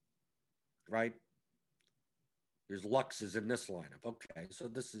 right? Here's Lux is in this lineup. Okay, so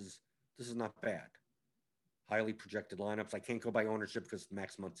this is not bad. Highly projected lineups. I can't go by ownership because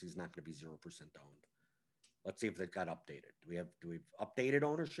Max Muncy's not going to be 0% owned. Let's see if that got updated. Do we have updated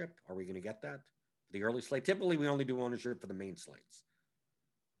ownership? Are we going to get that? The early slate. Typically, we only do ownership for the main slates.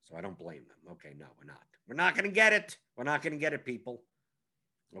 So I don't blame them. Okay, no, we're not. We're not going to get it. We're not going to get it, people.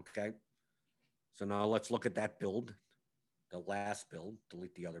 Okay. So now let's look at that build. The last build.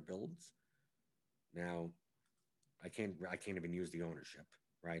 Delete the other builds. Now, I can't even use the ownership,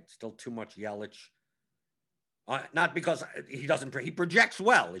 right? Still too much Yelich. Not because he projects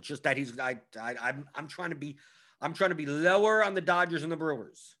well. It's just that I'm trying to be lower on the Dodgers and the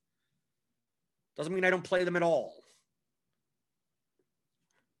Brewers. Doesn't mean I don't play them at all.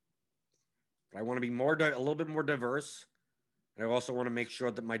 But I want to be a little bit more diverse. And I also want to make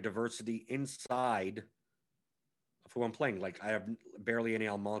sure that my diversity inside of who I'm playing. Like I have barely any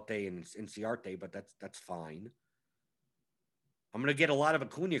Almonte and Inciarte, but that's fine. I'm going to get a lot of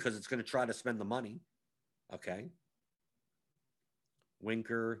Acuna because it's going to try to spend the money. Okay.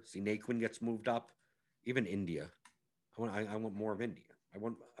 Winker. See, Naquin gets moved up. Even India. I want more of India. I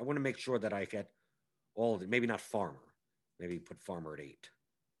want to make sure that I get all of it. Maybe not Farmer. Maybe put Farmer at 8. I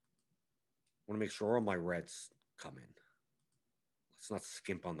want to make sure all my Reds come in. Let's not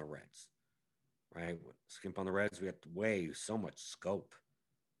skimp on the Reds. Right? Skimp on the Reds. We have way so much scope.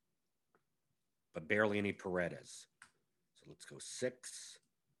 But barely any Paredes. So let's go 6.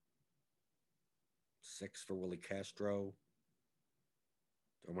 6 for Willie Castro.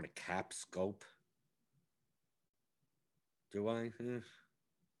 Do I want to cap scope? Do I?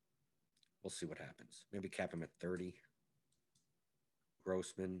 We'll see what happens. Maybe cap him at 30.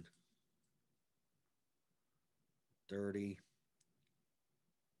 Grossman. 30.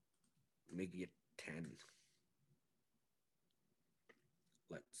 Maybe at 10.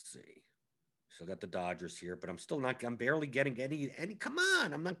 Let's see. Still got the Dodgers here, but I'm barely getting any. Come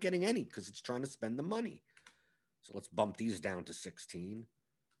on, I'm not getting any because it's trying to spend the money. So let's bump these down to 16.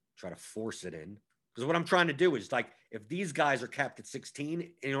 Try to force it in. Because what I'm trying to do is, like, if these guys are capped at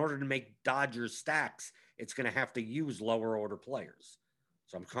 16, in order to make Dodgers stacks, it's going to have to use lower order players.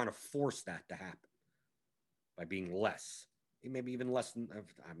 So I'm trying to force that to happen by being less. Maybe even less than,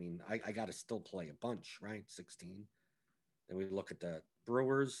 I got to still play a bunch, right? 16. Then we look at the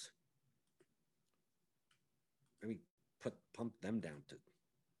Brewers. Maybe pump them down to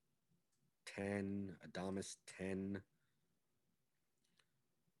 10. Adames, 10.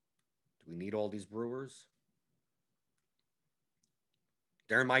 Do we need all these Brewers?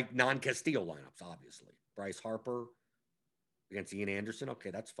 They're in my non-Castillo lineups, obviously. Bryce Harper against Ian Anderson.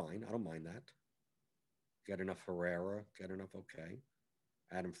 Okay, that's fine. I don't mind that. Get enough Herrera. Get enough, okay.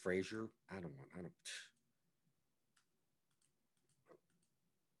 Adam Frazier. I don't.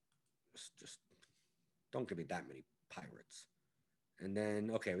 Just don't give me that many Pirates. And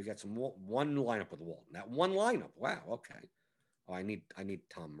then, okay, we got one lineup with Walton. That one lineup. Wow, okay. Oh, I need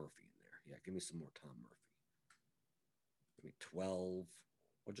Tom Murphy in there. Yeah, give me some more Tom Murphy. Give me 12.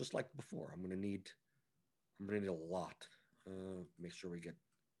 Well, just like before, I'm gonna need a lot. Make sure we get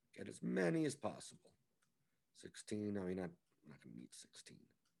as many as possible. 16. I mean, I'm not gonna need 16.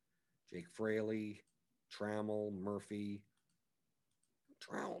 Jake Fraley, Trammell, Murphy,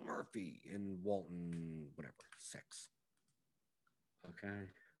 and Walton, whatever. 6.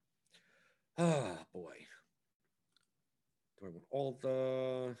 Okay. Oh boy. Do I want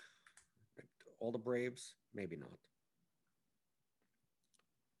all the Braves? Maybe not.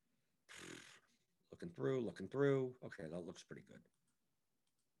 Looking through. Okay, that looks pretty good.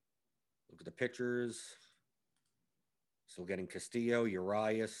 Look at the pitchers. Still getting Castillo,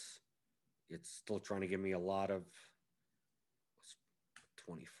 Urias. It's still trying to give me a lot of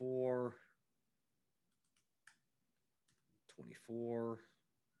 24.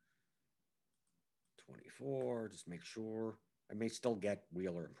 24. Just make sure. I may still get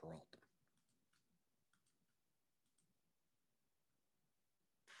Wheeler and Peralta.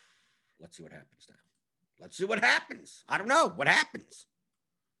 Let's see what happens now. Let's see what happens. I don't know what happens.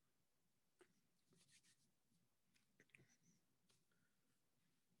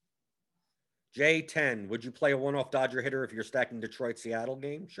 J10, would you play a one-off Dodger hitter if you're stacking Detroit-Seattle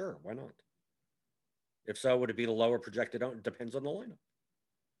game? Sure, why not? If so, would it be the lower projected? It depends on the lineup.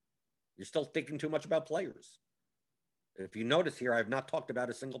 You're still thinking too much about players. If you notice here, I've not talked about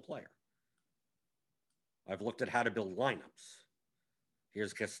a single player. I've looked at how to build lineups.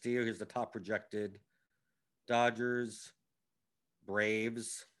 Here's Castillo. Here's the top projected. Dodgers,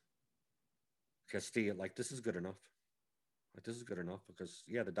 Braves, Castillo. Like, this is good enough. This is good enough because,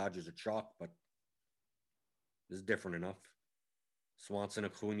 yeah, the Dodgers are chalk, but this is different enough. Swanson,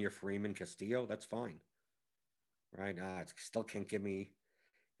 Acuna, Freeman, Castillo, that's fine. Right? It still can't give me.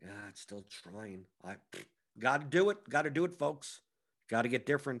 It's still trying. I got to do it. Got to do it, folks. Got to get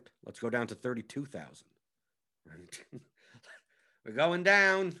different. Let's go down to 32,000. Right? We're going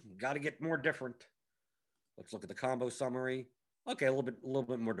down. Got to get more different. Let's look at the combo summary. Okay, a little bit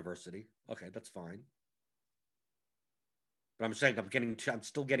more diversity. Okay, that's fine. But I'm saying I'm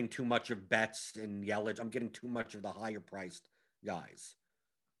still getting too much of Betts and Yelich. I'm getting too much of the higher priced guys.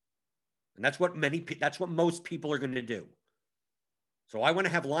 And that's what most people are going to do. So I want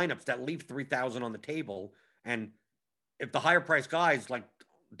to have lineups that leave 3,000 on the table. And if the higher priced guys like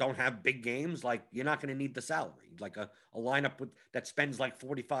don't have big games, like you're not going to need the salary. Like a lineup that spends like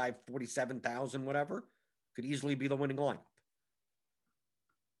 45, 47,000, whatever, could easily be the winning lineup.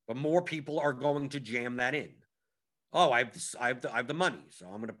 But more people are going to jam that in. Oh, I have the money, so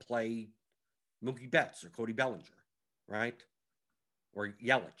I'm going to play Mookie Betts or Cody Bellinger, right? Or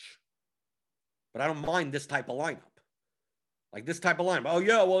Yelich. But I don't mind this type of lineup. Like this type of lineup. Oh,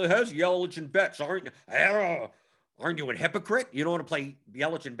 yeah, well, it has Yelich and Betts. Aren't you a hypocrite? You don't want to play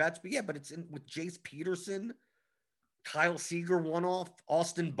Yelich and Betts? But yeah, but it's in with Jace Peterson, Kyle Seager one-off,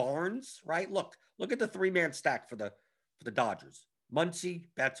 Austin Barnes, right? Look at the three-man stack for the Dodgers. Muncy,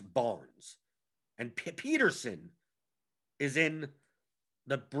 Betts, Barnes. And Peterson is in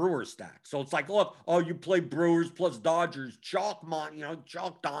the Brewers stack. So it's like, look, oh, you play Brewers plus Dodgers, chalk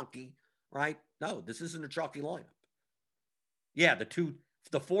donkey, right? No, this isn't a chalky lineup. Yeah, the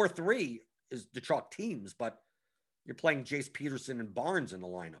 4-3 is the chalk teams, but you're playing Jace Peterson and Barnes in the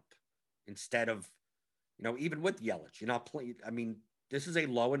lineup instead of, even with Yelich. You're not playing. I mean, this is a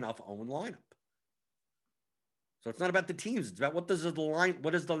low enough owned lineup. So it's not about the teams. It's about what does the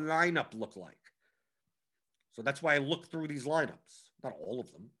lineup look like. So that's why I look through these lineups, not all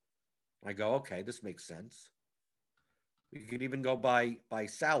of them. I go, okay, this makes sense. You could even go by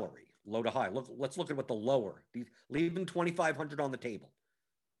salary, low to high. Let's look at what the lower. Leaving 2,500 on the table.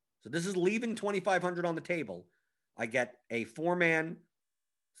 So this is leaving 2,500 on the table. I get a 4-man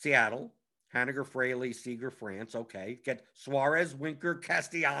Seattle, Haniger, Fraley, Seager, France. Okay. Get Suarez, Winker,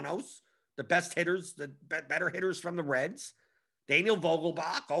 Castellanos, the best hitters, the better hitters from the Reds. Daniel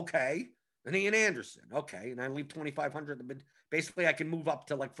Vogelbach. Okay. And Ian Anderson. Okay. And I leave 2,500. Basically, I can move up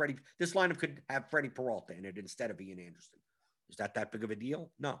to like Freddie. This lineup could have Freddie Peralta in it instead of Ian Anderson. Is that big of a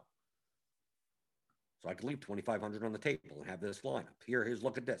deal? No. So I could leave 2,500 on the table and have this lineup. Here's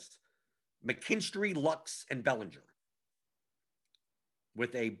look at this. McKinstry, Lux, and Bellinger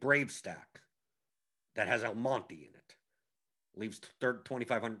with a Brave stack that has Almonte in it. Leaves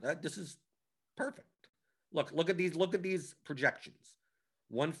 2,500. This is perfect. Look at these projections.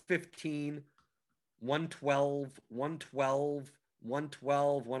 115, 112, 112,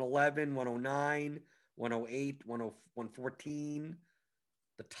 112, 111, 109, 108, 114.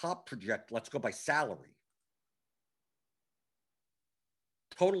 The top let's go by salary.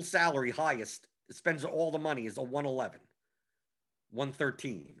 Total salary highest, it spends all the money, is a 111.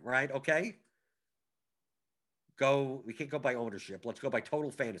 113, right? Okay. We can't go by ownership. Let's go by total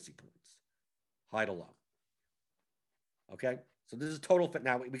fantasy points. High to low. Okay. So this is total.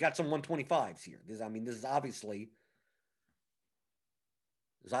 Now we got some 125s here. This is obviously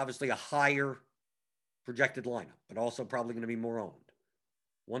a higher projected lineup, but also probably going to be more owned.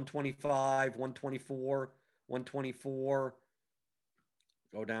 125, 124, 124.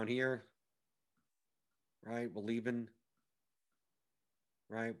 Go down here. Right. We're leaving.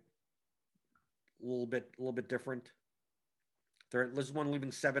 Right. A little bit different. This is one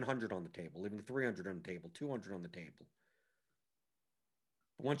leaving 700 on the table, leaving 300 on the table, 200 on the table.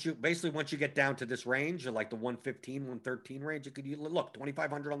 Once you get down to this range, like the 115, 113 range, you could look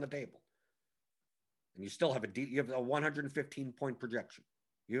 2,500 on the table, and you still have you have a 115 point projection.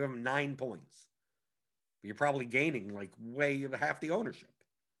 You have 9 points. But you're probably gaining like way half the ownership.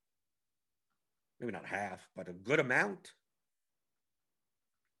 Maybe not half, but a good amount.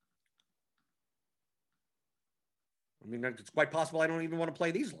 I mean, it's quite possible I don't even want to play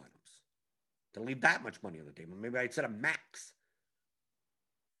these lineups to leave that much money on the table. Maybe I'd set a max.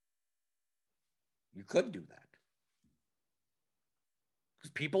 You could do that.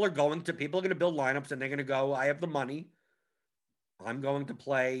 Because people are going to build lineups and they're going to go, I have the money. I'm going to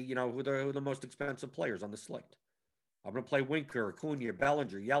play, who are the most expensive players on the slate. I'm going to play Winker, Acuna,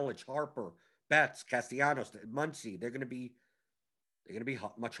 Bellinger, Yelich, Harper, Betts, Castellanos, Muncy. They're going to be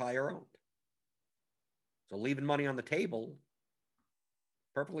much higher owned. So leaving money on the table,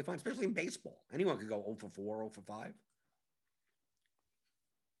 perfectly fine, especially in baseball. Anyone could go 0 for 4, 0 for 5.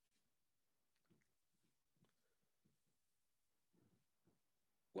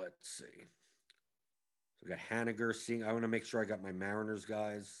 Let's see. So we got Haniger. I want to make sure I got my Mariners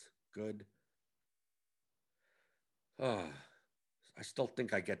guys good. I still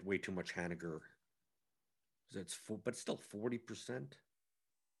think I get way too much Haniger. But still 40%. Let's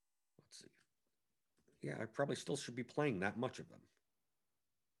see. Yeah, I probably still should be playing that much of them.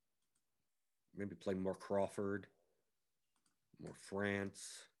 Maybe play more Crawford, more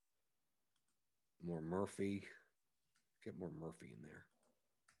France, more Murphy. Get more Murphy in there.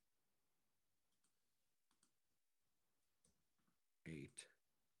 8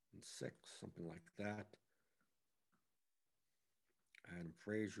 and 6, something like that. Adam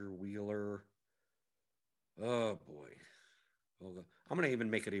Frazier, Wheeler. Oh, boy. I'm going to even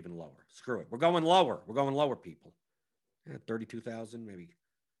make it even lower. Screw it. We're going lower. We're going lower, people. 32,000, maybe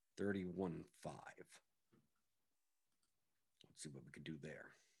 31.5. Let's see what we can do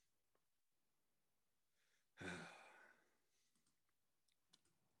there.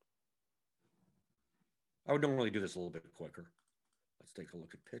 I would normally do this a little bit quicker. Let's take a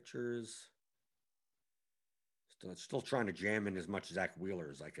look at pitchers. Still trying to jam in as much Zach Wheeler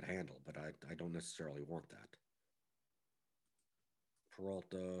as I could handle, but I don't necessarily want that.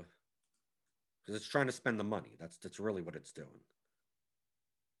 Peralta, because it's trying to spend the money. That's really what it's doing.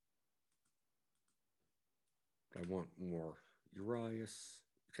 I want more Urias.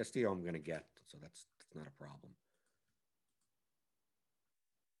 Castillo I'm going to get, so that's not a problem.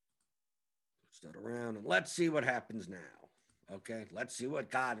 Switch that around, and let's see what happens now. Okay, let's see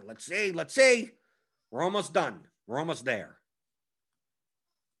what God, let's see. We're almost done. We're almost there.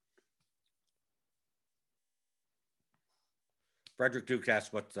 Frederick Duke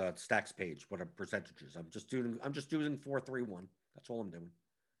asked what stacks page, what are percentages. I'm just doing 4-3-1. That's all I'm doing.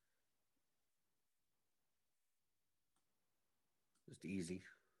 Just easy.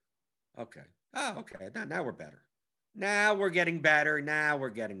 Okay. Oh, okay. Now we're better. Now we're getting better.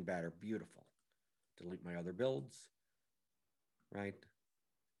 Beautiful. Delete my other builds. Right.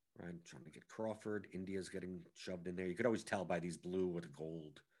 Trying to get Crawford. India's getting shoved in there. You could always tell by these blue with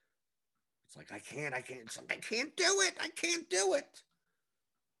gold. It's like, I can't do it.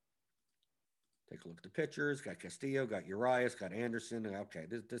 Take a look at the pictures. Got Castillo, got Urias, got Anderson. Okay,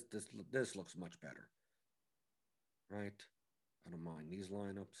 this looks much better. Right? I don't mind these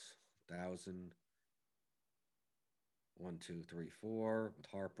lineups. 1,000. 1, 2, 3, 4 with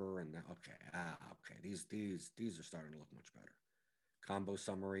Harper and that. Okay. Okay. These are starting to look much better. Combo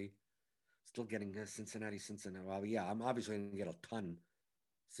summary. Still getting Cincinnati. Well, yeah, I'm obviously going to get a ton.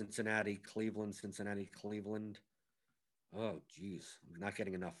 Cincinnati, Cleveland. Oh, geez. I'm not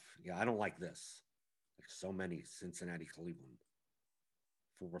getting enough. Yeah, I don't like this. Like so many Cincinnati, Cleveland.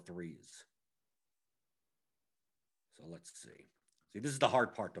 4 threes. So let's see. See, this is the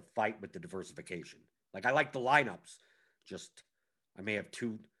hard part, to fight with the diversification. Like, I like the lineups. Just, I may have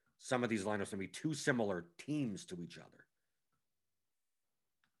some of these lineups may be too similar teams to each other.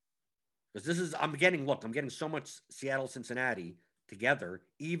 Because I'm getting so much Seattle, Cincinnati together,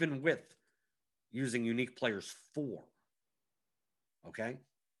 even with using unique players 4. Okay?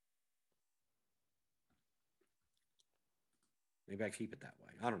 Maybe I keep it that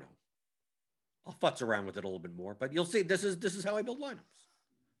way. I don't know. I'll futz around with it a little bit more, but you'll see this is how I build lineups.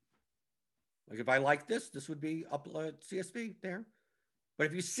 Like if I like this would be upload CSV there. But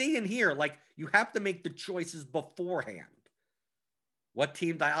if you see in here, like you have to make the choices beforehand. What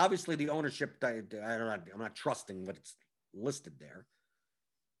team? Obviously, the ownership. I'm not trusting what it's listed there.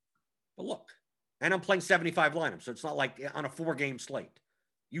 But look, and I'm playing 75 lineups, so it's not like on a 4-game slate.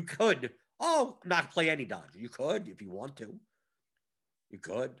 You could not play any Dodger. You could if you want to. You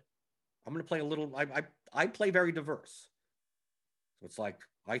could. I'm going to play a little. I play very diverse. So it's like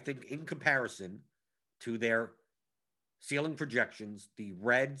I think in comparison to their ceiling projections, the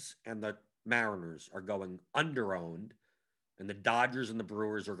Reds and the Mariners are going under-owned. And the Dodgers and the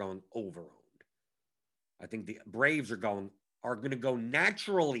Brewers are going over-owned. I think the Braves are going to go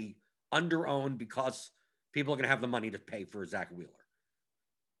naturally under-owned because people are going to have the money to pay for Zach Wheeler.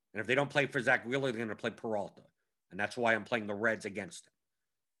 And if they don't play for Zach Wheeler, they're going to play Peralta. And that's why I'm playing the Reds against him.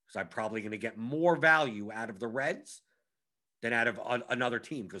 Because I'm probably going to get more value out of the Reds than out of another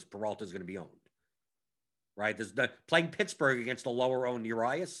team because Peralta is going to be owned. Right? Playing Pittsburgh against a lower-owned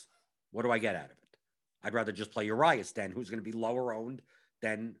Urias, what do I get out of it? I'd rather just play Urias then, who's going to be lower owned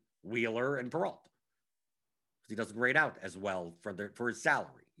than Wheeler and Peralta. Because he doesn't grade out as well for his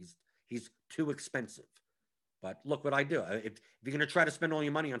salary. He's too expensive. But look what I do. If you're going to try to spend all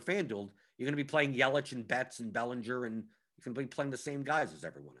your money on FanDuel, you're going to be playing Yelich and Betts and Bellinger, and you can be playing the same guys as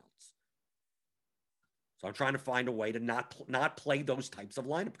everyone else. So I'm trying to find a way to not play those types of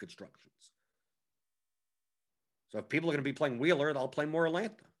lineup constructions. So if people are going to be playing Wheeler, I'll play more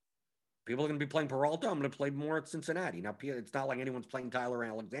Atlanta. People are going to be playing Peralta. I'm going to play more at Cincinnati. Now, it's not like anyone's playing Tyler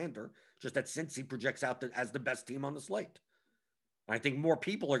Alexander, just that Cincy projects out as the best team on the slate. And I think more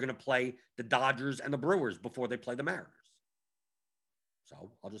people are going to play the Dodgers and the Brewers before they play the Mariners. So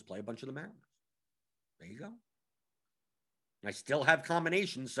I'll just play a bunch of the Mariners. There you go. And I still have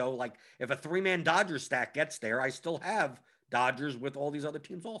combinations. So, like, if a 3-man Dodgers stack gets there, I still have Dodgers with all these other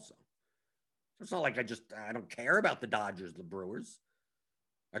teams also. So it's not like I don't care about the Dodgers, the Brewers.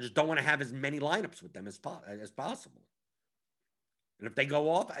 I just don't want to have as many lineups with them as possible. And if they go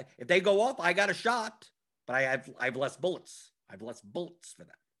off, I got a shot, but I have less bullets. I have less bullets for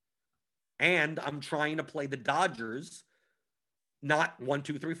them. And I'm trying to play the Dodgers, not 1,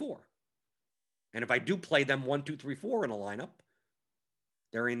 2, 3, 4. And if I do play them 1, 2, 3, 4 in a lineup,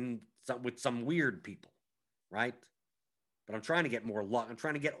 they're with some weird people, right? But I'm trying to get more luck. I'm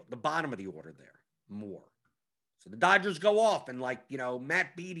trying to get the bottom of the order there more. So the Dodgers go off and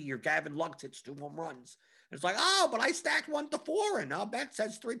Matt Beattie or Gavin Lux hits 2 home runs. And it's like, but I stacked 1 to 4 and now Bet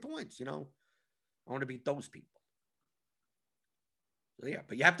says 3 points, I want to beat those people. So yeah,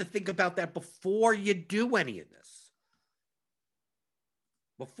 but you have to think about that before you do any of this.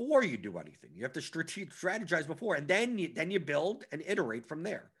 Before you do anything, you have to strategize before, and then you build and iterate from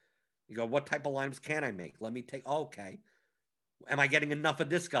there. You go, what type of lineups can I make? Let me take. Okay, am I getting enough of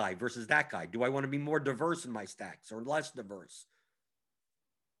this guy versus that guy? Do I want to be more diverse in my stacks or less diverse?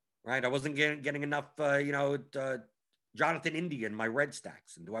 Right, I wasn't getting enough. Jonathan India in my red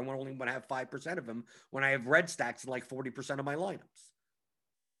stacks, and do I only want to have 5% of him when I have red stacks in like 40% of my lineups?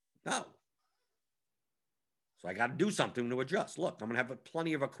 No. So I got to do something to adjust. Look, I'm going to have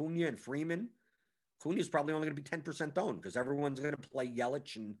plenty of Acuna and Freeman. Acuna's probably only going to be 10% owned because everyone's going to play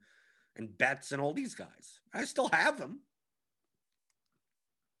Yelich and Betts and all these guys. I still have them.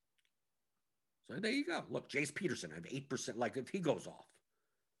 So there you go. Look, Jace Peterson, I have 8%. Like if he goes off.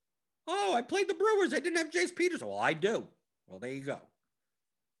 Oh, I played the Brewers. I didn't have Jace Peterson. Well, I do. Well, there you go.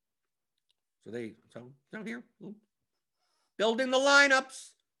 So down here, building the lineups.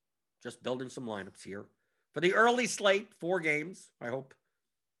 Just building some lineups here. For the early slate, 4 games. I hope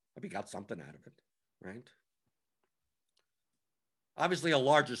you got something out of it, right? Obviously, a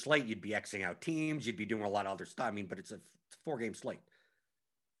larger slate, you'd be Xing out teams. You'd be doing a lot of other stuff. I mean, but it's a 4-game slate.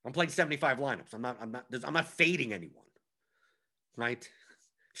 I'm playing 75 lineups. I'm not fading anyone, right?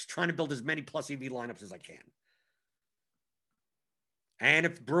 Just trying to build as many plus EV lineups as I can. And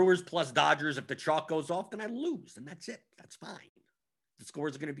if Brewers plus Dodgers, if the chalk goes off, then I lose, and that's it. That's fine. The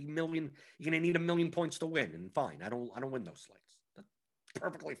scores are going to be million. You're going to need 1 million points to win, and fine. I don't win those slates. That's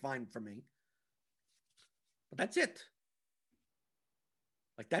perfectly fine for me. But that's it.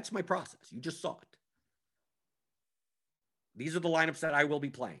 Like that's my process. You just saw it. These are the lineups that I will be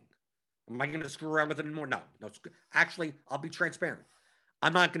playing. Am I going to screw around with it anymore? No. Actually, I'll be transparent.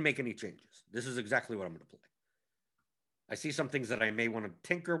 I'm not going to make any changes. This is exactly what I'm going to play. I see some things that I may want to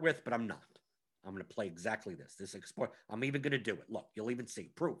tinker with, but I'm not. I'm going to play exactly this. This export. I'm even going to do it. Look, you'll even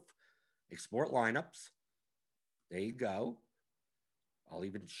see proof. Export lineups. There you go. I'll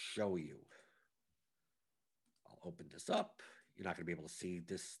even show you. I'll open this up. You're not going to be able to see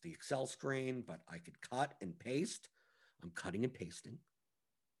this, the Excel screen, but I could cut and paste. I'm cutting and pasting.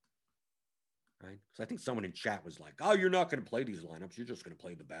 Right? So I think someone in chat was like, oh, you're not going to play these lineups. You're just going to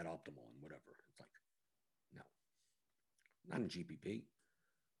play the bad optimal and whatever. It's like, no. Not in GPP.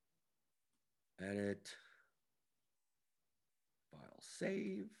 Edit. File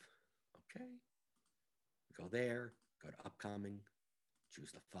save. Okay. Go there. Go to upcoming.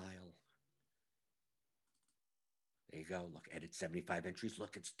 Choose the file. There you go. Look, edit 75 entries.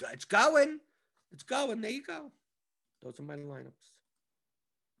 Look, it's going. It's going. There you go. Those are my lineups.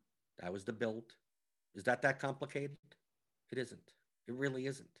 That was the build. Is that complicated? It isn't. It really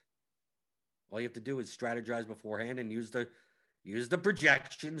isn't. All you have to do is strategize beforehand and use the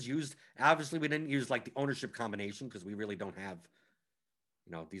projections. Obviously, we didn't use like the ownership combination because we really don't have,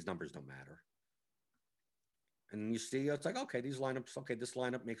 these numbers don't matter. And you see, it's like, okay, these lineups, okay, this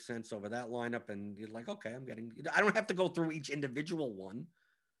lineup makes sense over that lineup. And you're like, okay, I don't have to go through each individual one.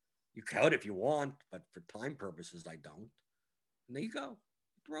 You could if you want, but for time purposes, I don't. And there you go.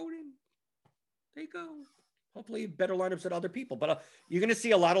 Throw it in. There you go. Hopefully better lineups than other people. But you're going to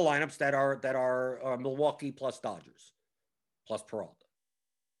see a lot of lineups that are Milwaukee plus Dodgers plus Peralta.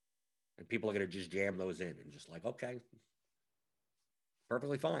 And people are going to just jam those in and just like, okay,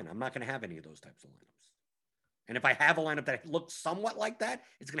 perfectly fine. I'm not going to have any of those types of lineups. And if I have a lineup that looks somewhat like that,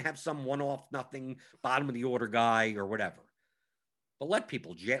 it's going to have some one-off, nothing, bottom of the order guy or whatever. But let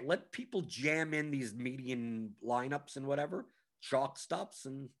people jam in these median lineups and whatever, chalk stuffs,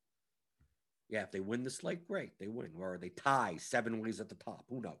 and yeah, if they win the slate, great, they win. Or they tie 7 ways at the top.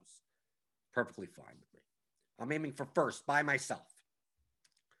 Who knows? Perfectly fine with me. I'm aiming for first by myself.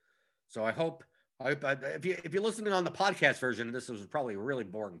 So I hope if you're listening on the podcast version, this was probably a really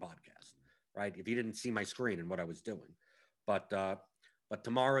boring podcast, right? If you didn't see my screen and what I was doing, but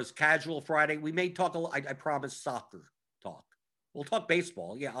tomorrow's casual Friday. We may talk. I promise soccer talk. We'll talk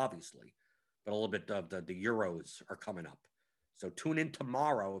baseball, yeah, obviously, but a little bit of the Euros are coming up. So tune in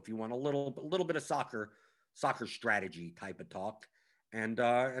tomorrow if you want a little bit of soccer strategy type of talk, and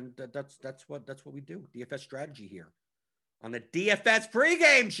that's what we do. DFS strategy here on the DFS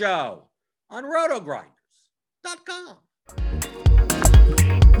pregame show on RotoGrinders.com.